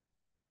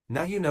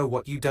 Now you know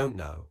what you don't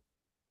know.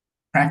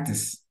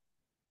 Practice.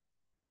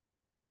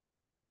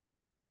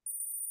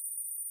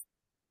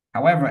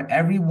 However,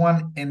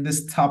 everyone in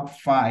this top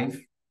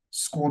 5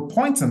 scored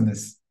points on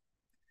this.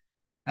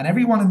 And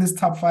everyone in this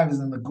top 5 is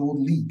in the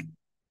gold league.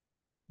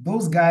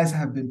 Those guys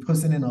have been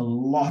putting in a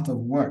lot of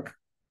work.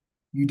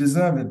 You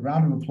deserve it.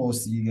 Round of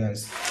applause to you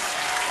guys.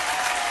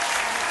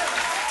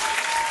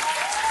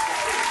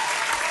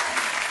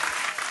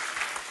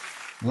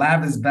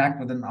 Lav is back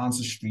with an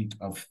answer streak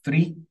of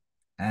 3.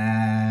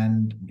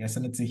 And I'm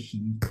guessing it's a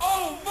he.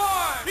 Oh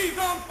my! He's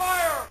on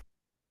fire!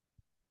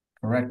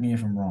 Correct me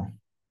if I'm wrong.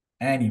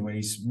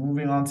 Anyways,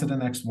 moving on to the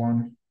next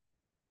one.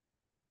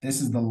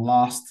 This is the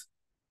last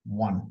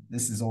one.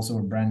 This is also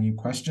a brand new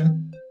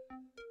question.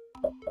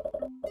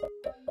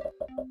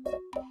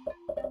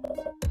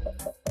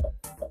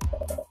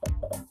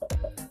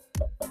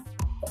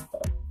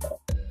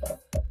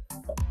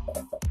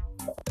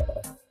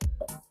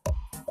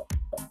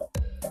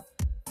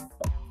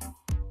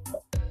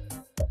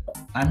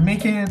 I'm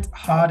making it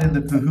hard in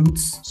the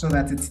Kahoots so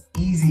that it's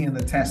easy in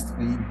the test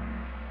for you.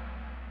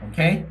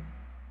 Okay?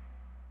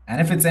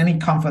 And if it's any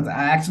comfort,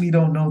 I actually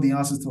don't know the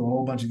answers to a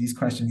whole bunch of these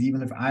questions,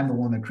 even if I'm the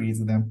one that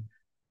created them.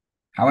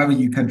 However,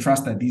 you can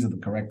trust that these are the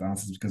correct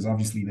answers because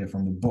obviously they're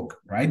from the book,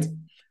 right?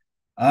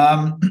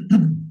 Oh,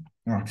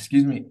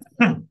 excuse me.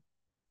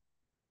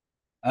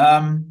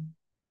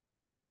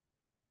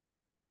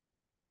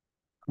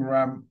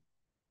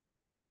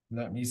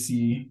 Let me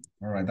see.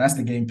 All right, that's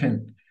the game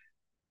pin.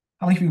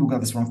 How many people got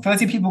this wrong?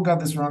 30 people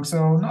got this wrong,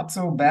 so not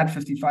so bad.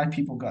 55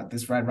 people got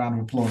this right. Round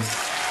of applause.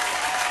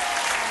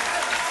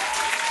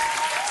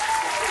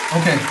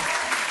 Okay.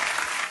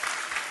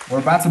 We're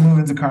about to move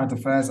into current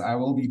affairs. I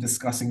will be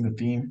discussing the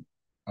theme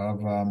of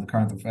the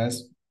current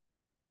affairs.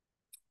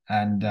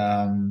 And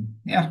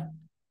yeah,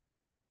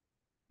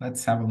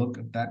 let's have a look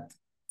at that.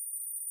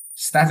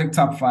 Static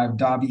top 5,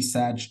 Darby,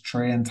 Sag,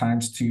 Trajan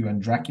 ×2,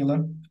 and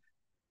Dracula.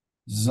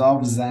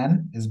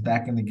 Zovzan is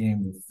back in the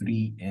game with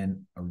 3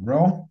 in a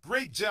row.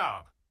 Great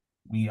job!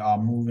 We are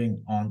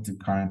moving on to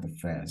current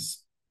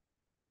affairs.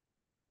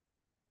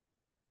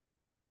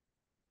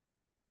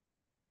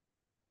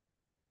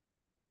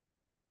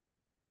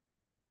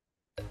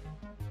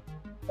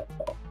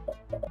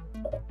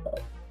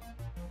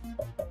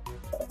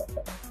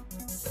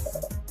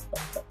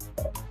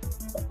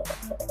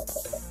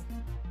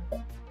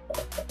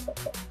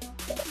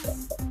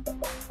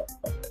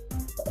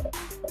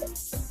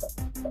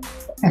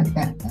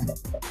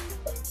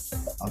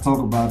 I'll talk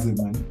about it,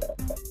 man.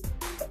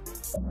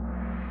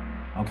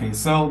 Okay,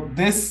 so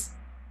this,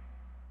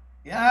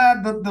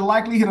 yeah, the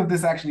likelihood of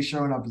this actually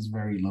showing up is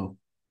very low.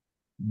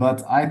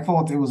 But I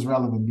thought it was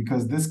relevant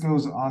because this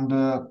goes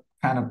under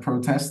kind of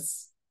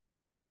protests.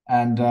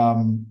 And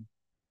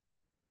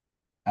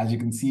as you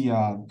can see,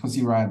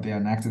 Pussy Riot, they're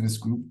an activist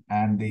group.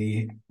 And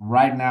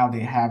right now they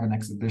have an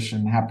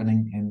exhibition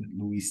happening in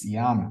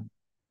Louisiana.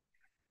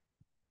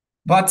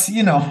 But,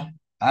 you know,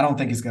 I don't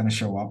think it's going to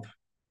show up.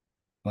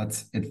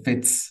 But it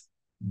fits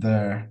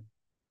the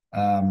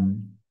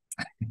don't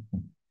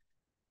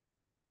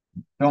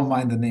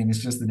mind the name, it's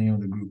just the name of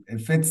the group.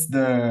 It fits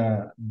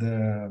the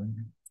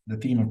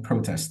theme of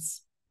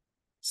protests.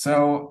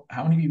 So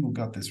how many people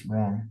got this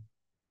wrong?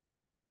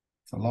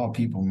 It's a lot of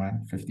people,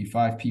 man.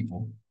 55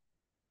 people.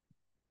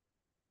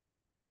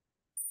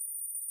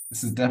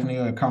 This is definitely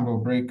a combo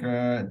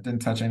breaker. It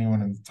didn't touch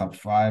anyone in the top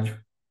 5.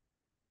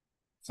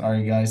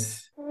 Sorry,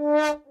 guys.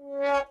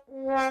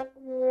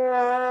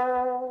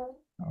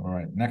 All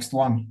right, next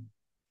one.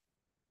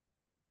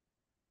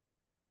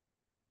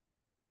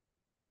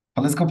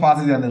 Political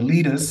parties and the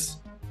leaders.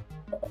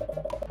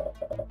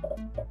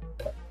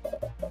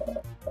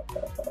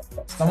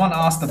 Someone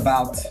asked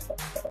about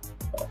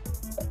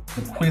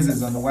the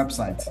quizzes on the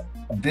website.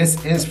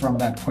 This is from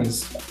that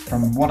quiz,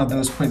 from one of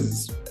those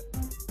quizzes.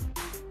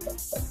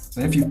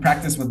 So if you've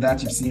practiced with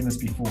that, you've seen this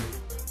before.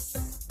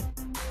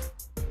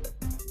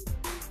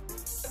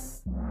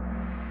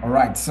 All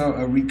right, so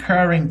a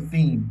recurring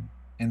theme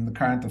in the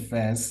current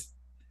affairs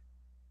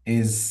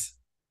is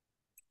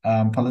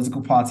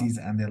political parties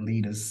and their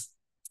leaders.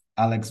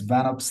 Alex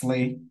Van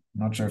Opsley,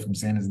 not sure if I'm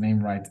saying his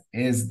name right,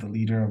 is the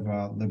leader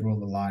of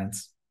Liberal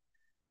Alliance.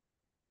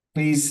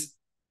 Please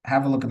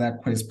have a look at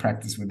that quiz,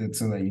 practice with it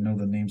so that you know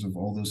the names of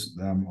all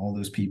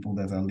those people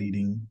that are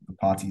leading the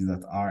parties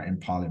that are in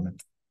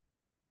parliament.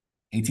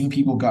 18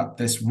 people got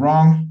this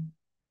wrong.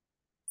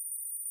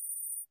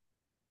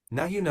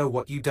 Now you know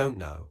what you don't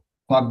know.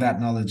 Plug that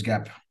knowledge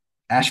gap.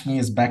 Ashmi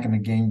is back in the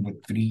game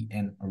with 3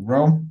 in a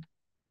row.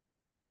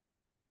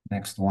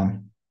 Next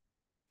one.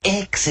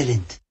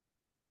 Excellent.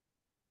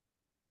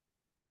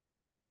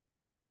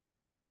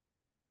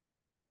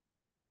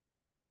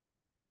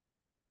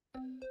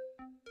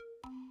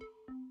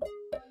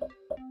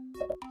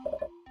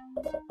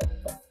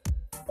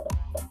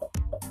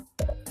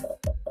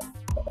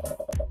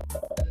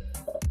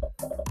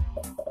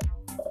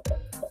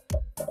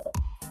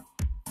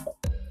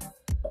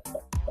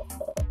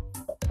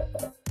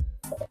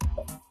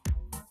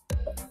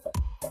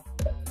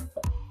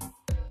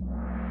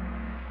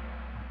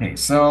 Okay,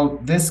 so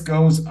this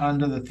goes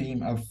under the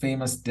theme of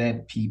famous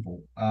dead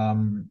people.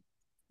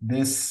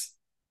 This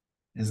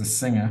is a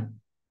singer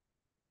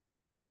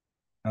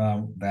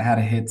that had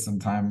a hit some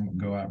time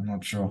ago, I'm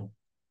not sure.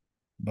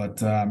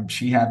 But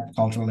she had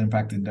cultural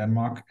impact in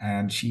Denmark,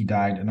 and she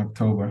died in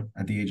October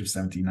at the age of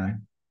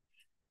 79.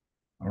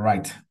 All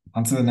right,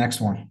 on to the next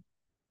one.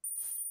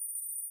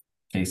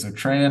 Okay, so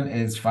Trajan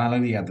is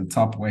finally at the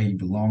top where he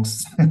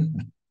belongs.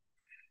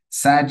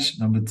 Sag,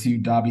 number 2,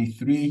 Darby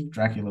 3,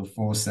 Dracula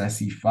 4,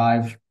 Sassy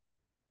 5.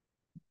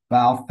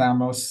 Val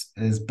Thamos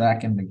is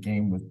back in the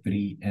game with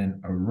 3 in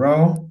a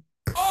row.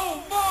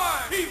 Oh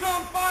my! He's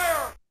on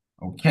fire!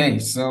 Okay,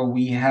 so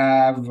we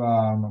have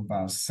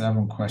about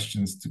 7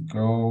 questions to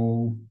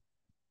go.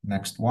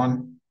 Next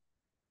one.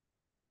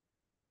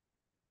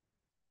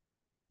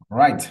 All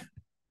right.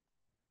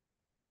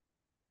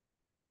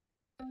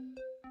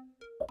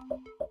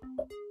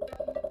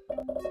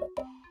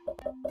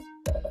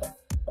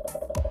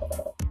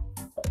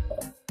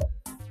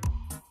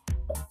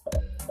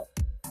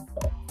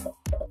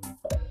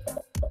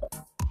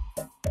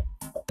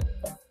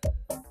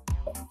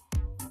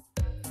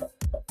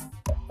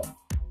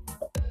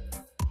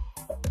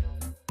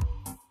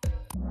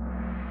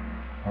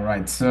 All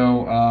right,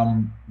 so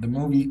the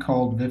movie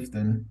called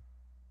Viften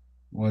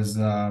was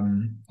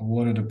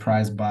awarded a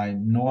prize by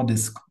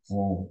Nordisk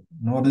Råd.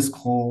 Nordisk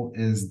Råd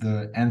is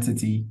the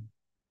entity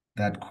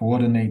that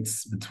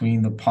coordinates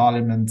between the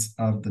parliaments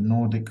of the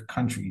Nordic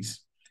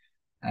countries.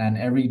 And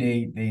every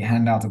day they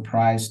hand out a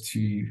prize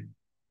to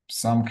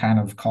some kind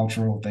of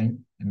cultural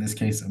thing, in this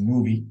case, a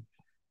movie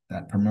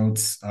that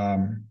promotes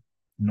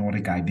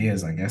Nordic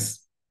ideas, I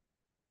guess.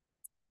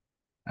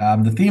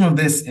 The theme of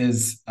this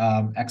is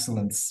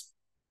excellence.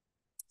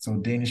 So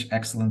Danish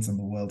excellence on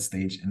the world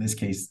stage, in this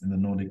case, in the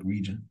Nordic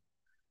region.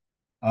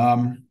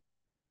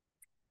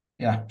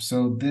 Yeah,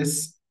 so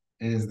this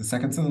is the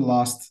second to the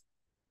last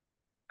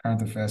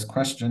current affairs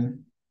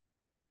question.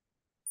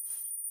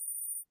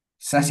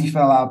 Sassy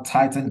fell out,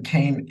 Titan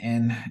came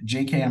in.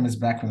 JKM is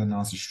back with an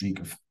answer streak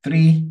of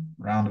 3.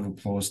 Round of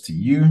applause to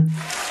you.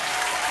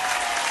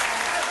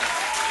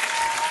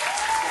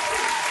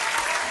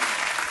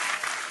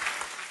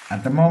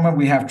 At the moment,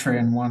 we have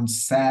Trajan 1,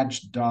 Sag,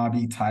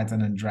 Darby,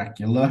 Titan, and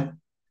Dracula.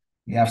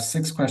 We have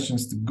 6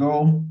 questions to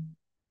go.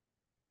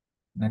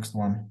 Next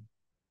one.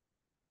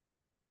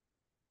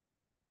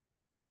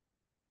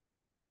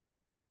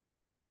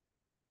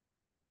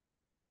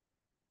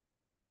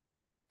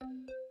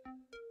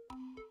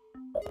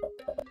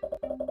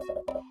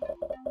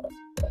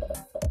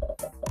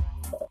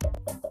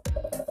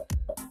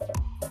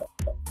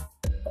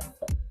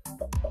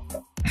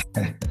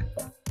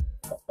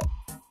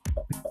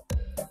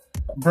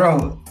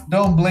 Bro,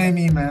 don't blame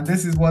me, man.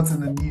 This is what's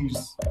in the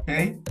news,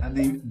 okay?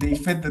 And they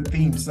fit the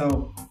theme,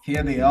 so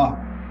here they are.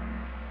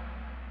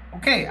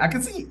 Okay, I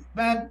can see,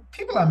 man,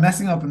 people are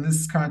messing up in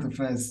this current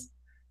affairs.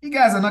 You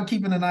guys are not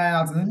keeping an eye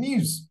out in the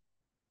news,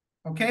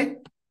 okay?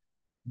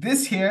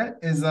 This here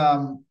is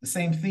the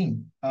same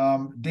theme.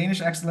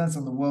 Danish excellence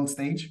on the world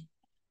stage,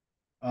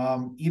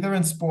 either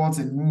in sports,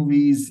 in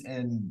movies,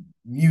 in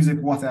music,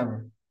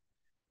 whatever.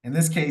 In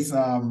this case,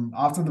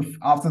 after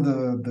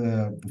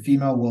the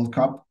female World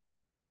Cup,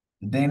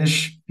 the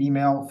Danish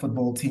female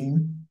football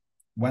team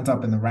went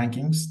up in the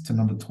rankings to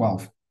number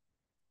 12.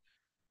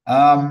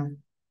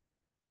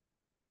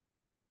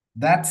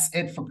 That's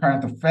it for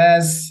current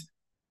affairs.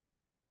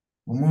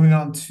 We're moving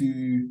on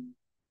to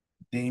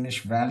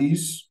Danish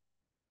values.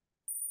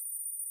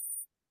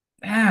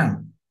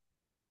 Damn.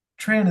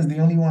 Trajan is the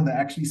only one that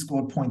actually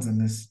scored points in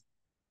this.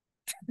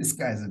 This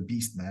guy is a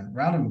beast, man.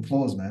 Round of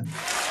applause, man.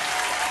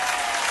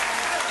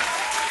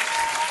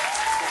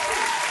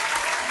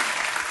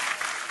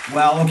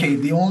 Well, okay,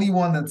 the only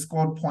one that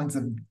scored points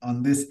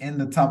on this in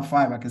the top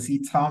 5, I can see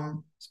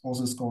Tom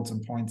also scored some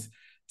points.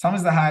 Tom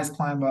is the highest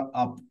climber,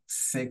 up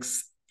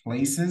 6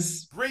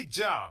 places. Great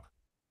job.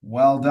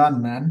 Well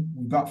done, man.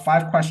 We've got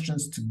 5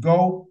 questions to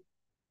go.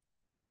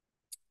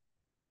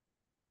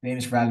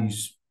 Danish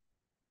values.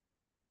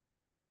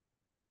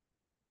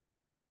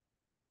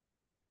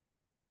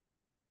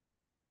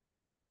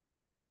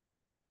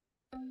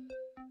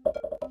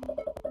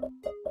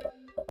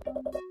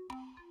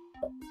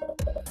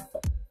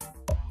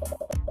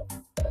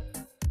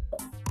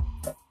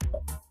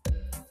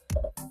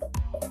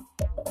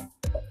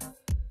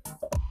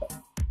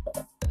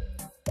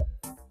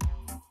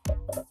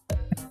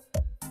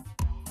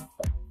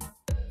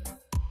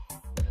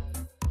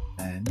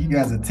 And you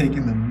guys are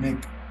taking the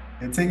mic.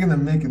 They're taking the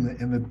mic in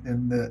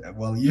the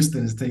well,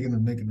 Houston is taking the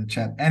mic in the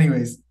chat.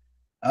 Anyways,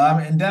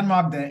 in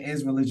Denmark there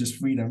is religious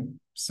freedom.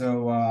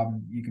 So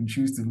you can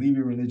choose to leave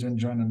your religion,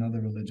 join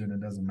another religion, it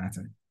doesn't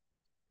matter.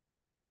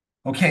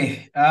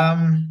 Okay,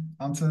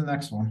 on to the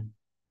next one.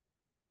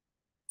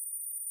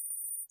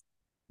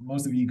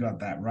 Most of you got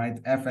that right.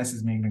 FS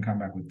is making a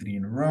comeback with 3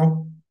 in a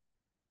row.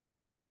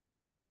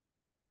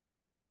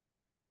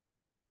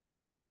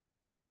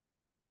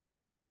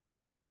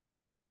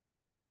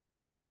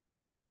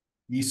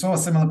 You saw a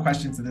similar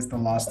question to this the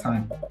last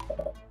time.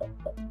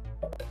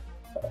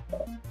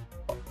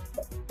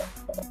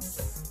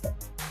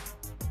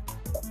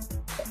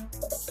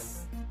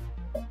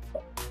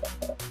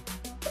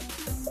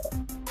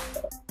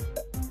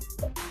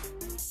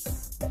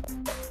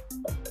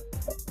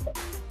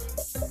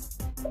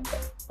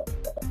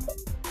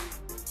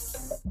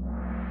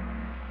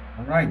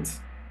 right.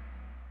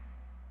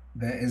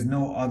 There is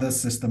no other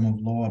system of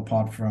law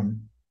apart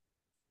from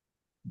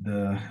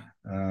the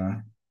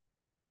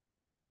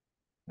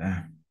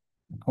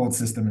court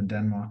system in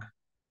Denmark.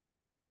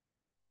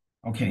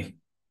 Okay.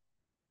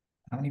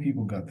 How many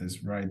people got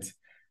this right?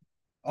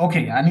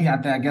 Okay,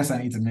 I guess I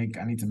need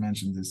to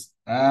mention this.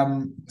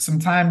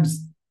 Sometimes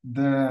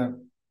the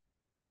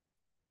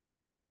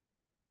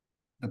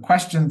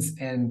questions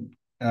in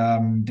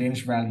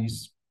Danish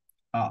values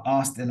are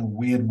asked in a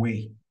weird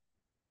way.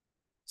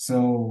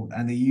 So,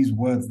 and they use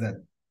words that,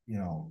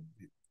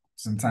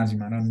 sometimes you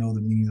might not know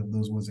the meanings of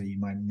those words, or you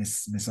might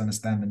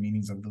misunderstand the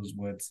meanings of those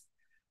words.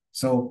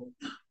 So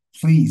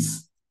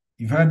please,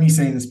 you've heard me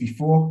say this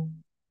before,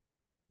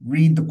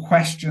 read the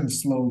question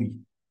slowly,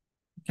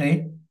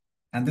 okay?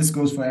 And this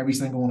goes for every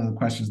single one of the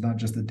questions, not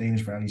just the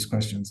Danish values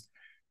questions.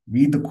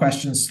 Read the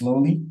question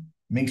slowly.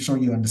 Make sure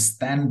you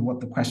understand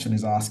what the question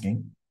is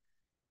asking.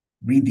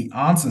 Read the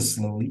answers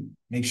slowly.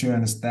 Make sure you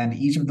understand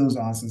each of those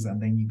answers, and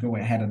then you go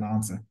ahead and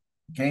answer,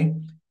 okay?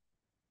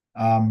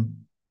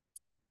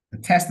 The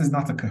test is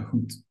not a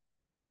Kahoot.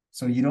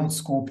 So you don't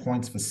score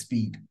points for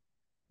speed.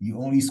 You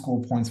only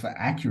score points for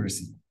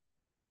accuracy,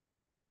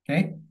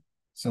 okay?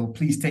 So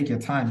please take your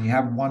time. You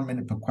have 1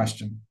 minute per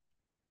question.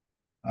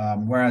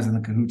 Whereas in the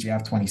Kahoot, you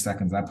have 20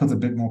 seconds. I put a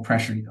bit more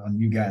pressure on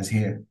you guys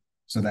here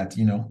so that,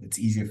 it's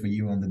easier for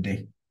you on the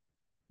day.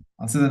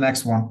 On to the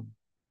next one.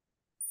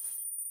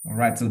 All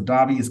right, so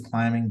Derby is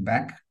climbing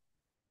back,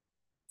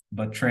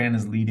 but Tran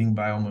is leading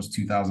by almost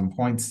 2,000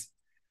 points.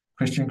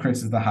 Christian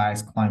Chris is the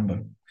highest climber.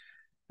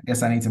 I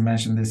guess I need to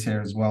mention this here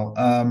as well.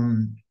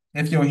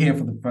 If you're here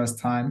for the first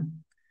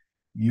time,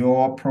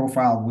 your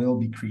profile will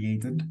be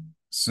created.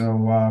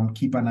 So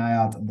keep an eye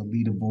out on the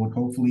leaderboard.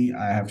 Hopefully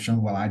I have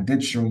shown, I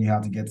did show you how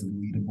to get to the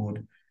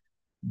leaderboard.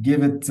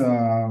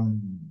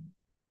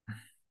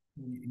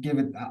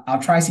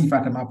 I'll try see if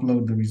I can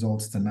upload the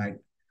results tonight.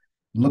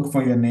 Look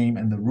for your name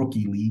in the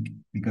rookie league,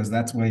 because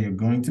that's where you're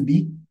going to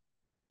be,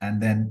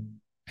 and then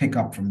pick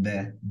up from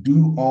there.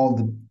 Do all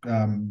the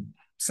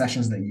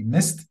sessions that you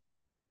missed,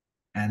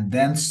 and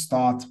then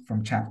start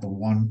from chapter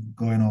 1,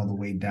 going all the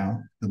way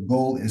down. The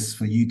goal is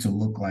for you to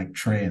look like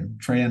Trajan.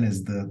 Trajan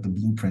is the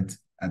blueprint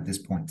at this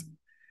point.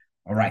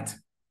 All right,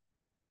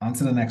 on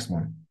to the next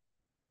one.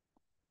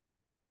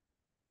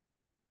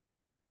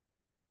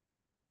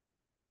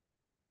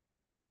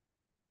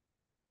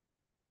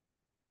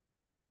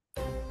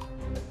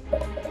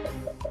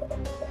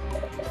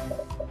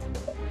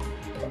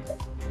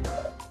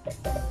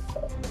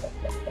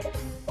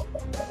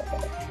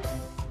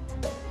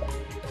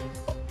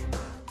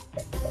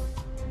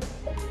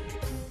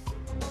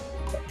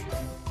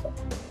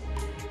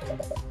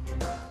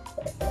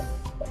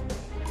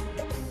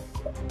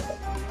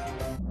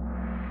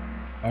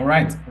 All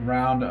right, a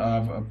round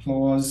of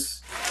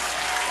applause.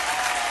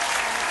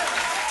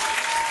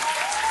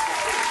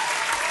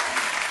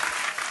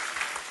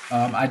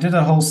 I did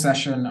a whole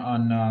session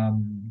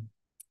on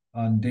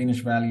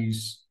Danish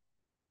values.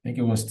 I think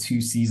it was 2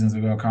 seasons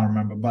ago, I can't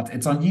remember, but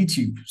it's on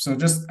YouTube. So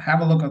just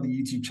have a look at the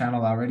YouTube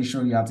channel. I already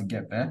showed you how to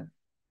get there.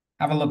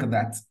 Have a look at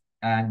that,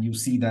 and you'll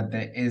see that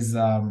there is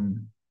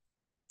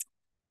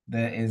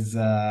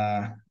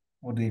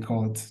what do you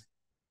call it?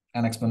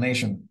 An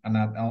explanation, and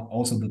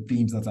also the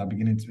themes that are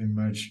beginning to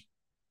emerge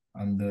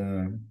on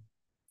the,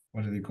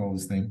 what do they call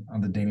this thing, on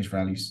the Danish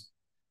values.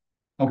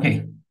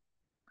 Okay,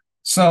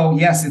 so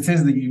yes, it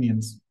is the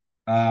unions.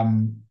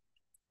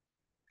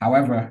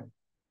 However,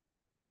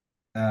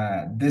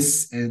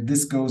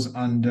 this goes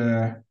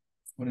under,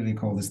 what do they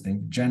call this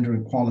thing? Gender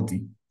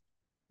equality,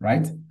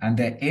 right? And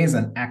there is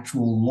an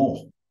actual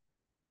law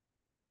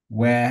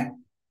where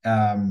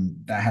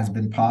that has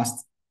been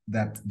passed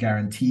that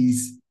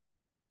guarantees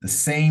the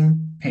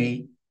same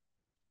pay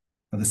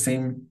for the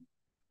same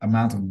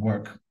amount of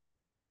work,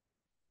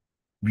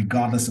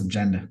 regardless of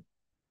gender.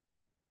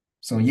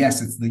 So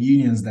yes, it's the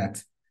unions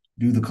that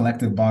do the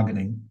collective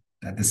bargaining,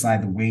 that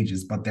decide the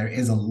wages, but there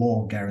is a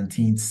law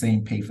guaranteeing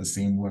same pay for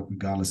same work,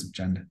 regardless of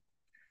gender.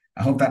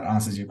 I hope that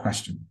answers your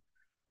question.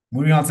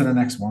 Moving on to the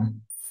next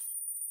one.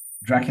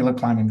 Dracula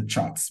climbing the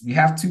charts. We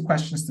have 2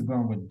 questions to go,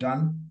 and we're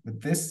done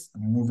with this.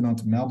 I'm moving on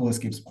to Melville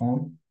escapes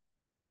poem.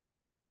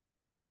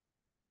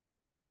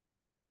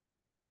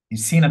 You've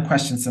seen a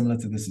question similar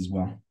to this as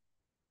well.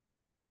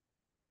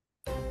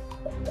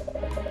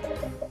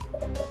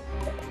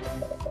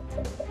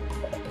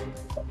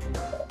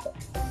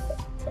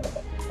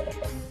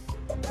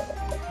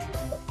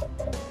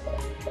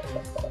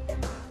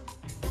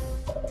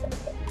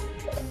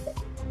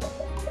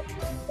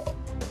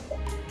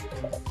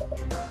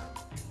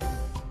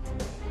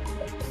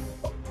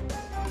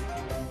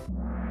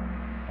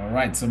 All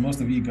right, so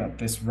most of you got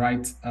this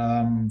right.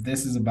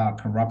 This is about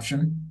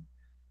corruption.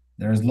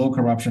 There is low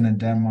corruption in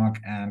Denmark,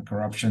 and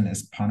corruption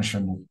is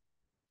punishable.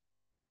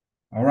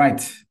 All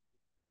right.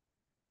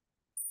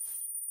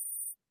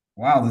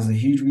 Wow, there's a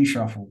huge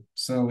reshuffle.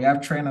 So we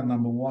have Trainer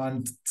number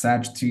 1,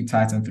 Sag 2,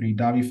 Titan 3,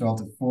 Derby fell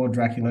to 4,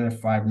 Dracula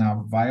 5.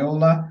 Now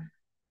Viola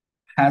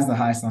has the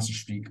highest answer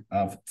streak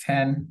of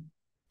 10.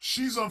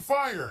 She's on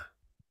fire.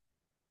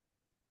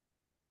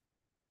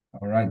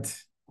 All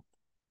right.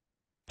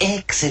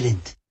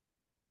 Excellent.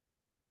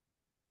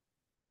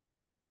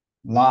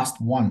 Last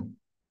one.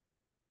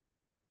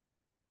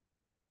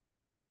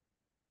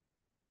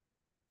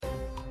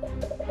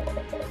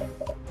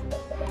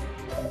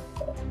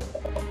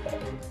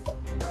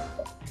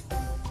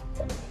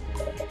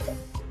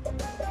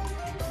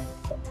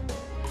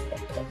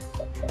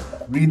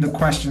 Read the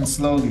question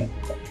slowly.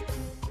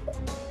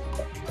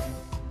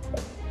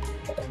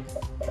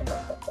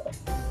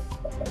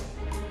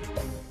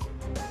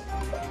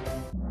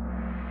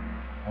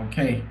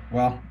 Okay,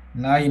 well,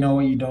 now you know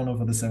what you don't know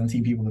for the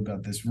 17 people who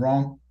got this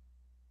wrong.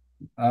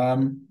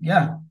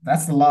 Yeah,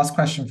 that's the last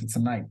question for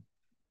tonight.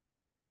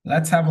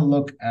 Let's have a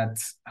look at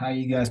how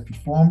you guys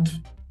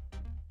performed.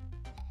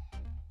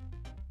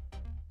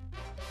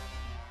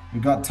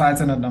 We got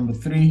Titan at number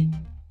 3.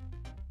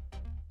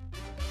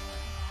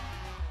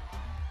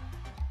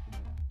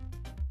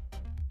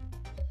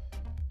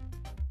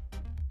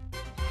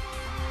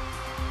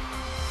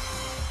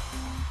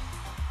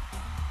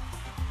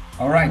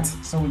 All right,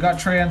 so we got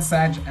Trey and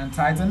Sag and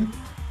Titan,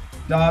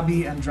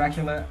 Darby and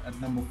Dracula at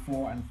number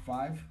 4 and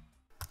 5.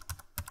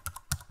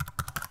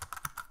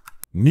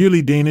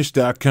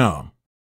 NearlyDanish.com.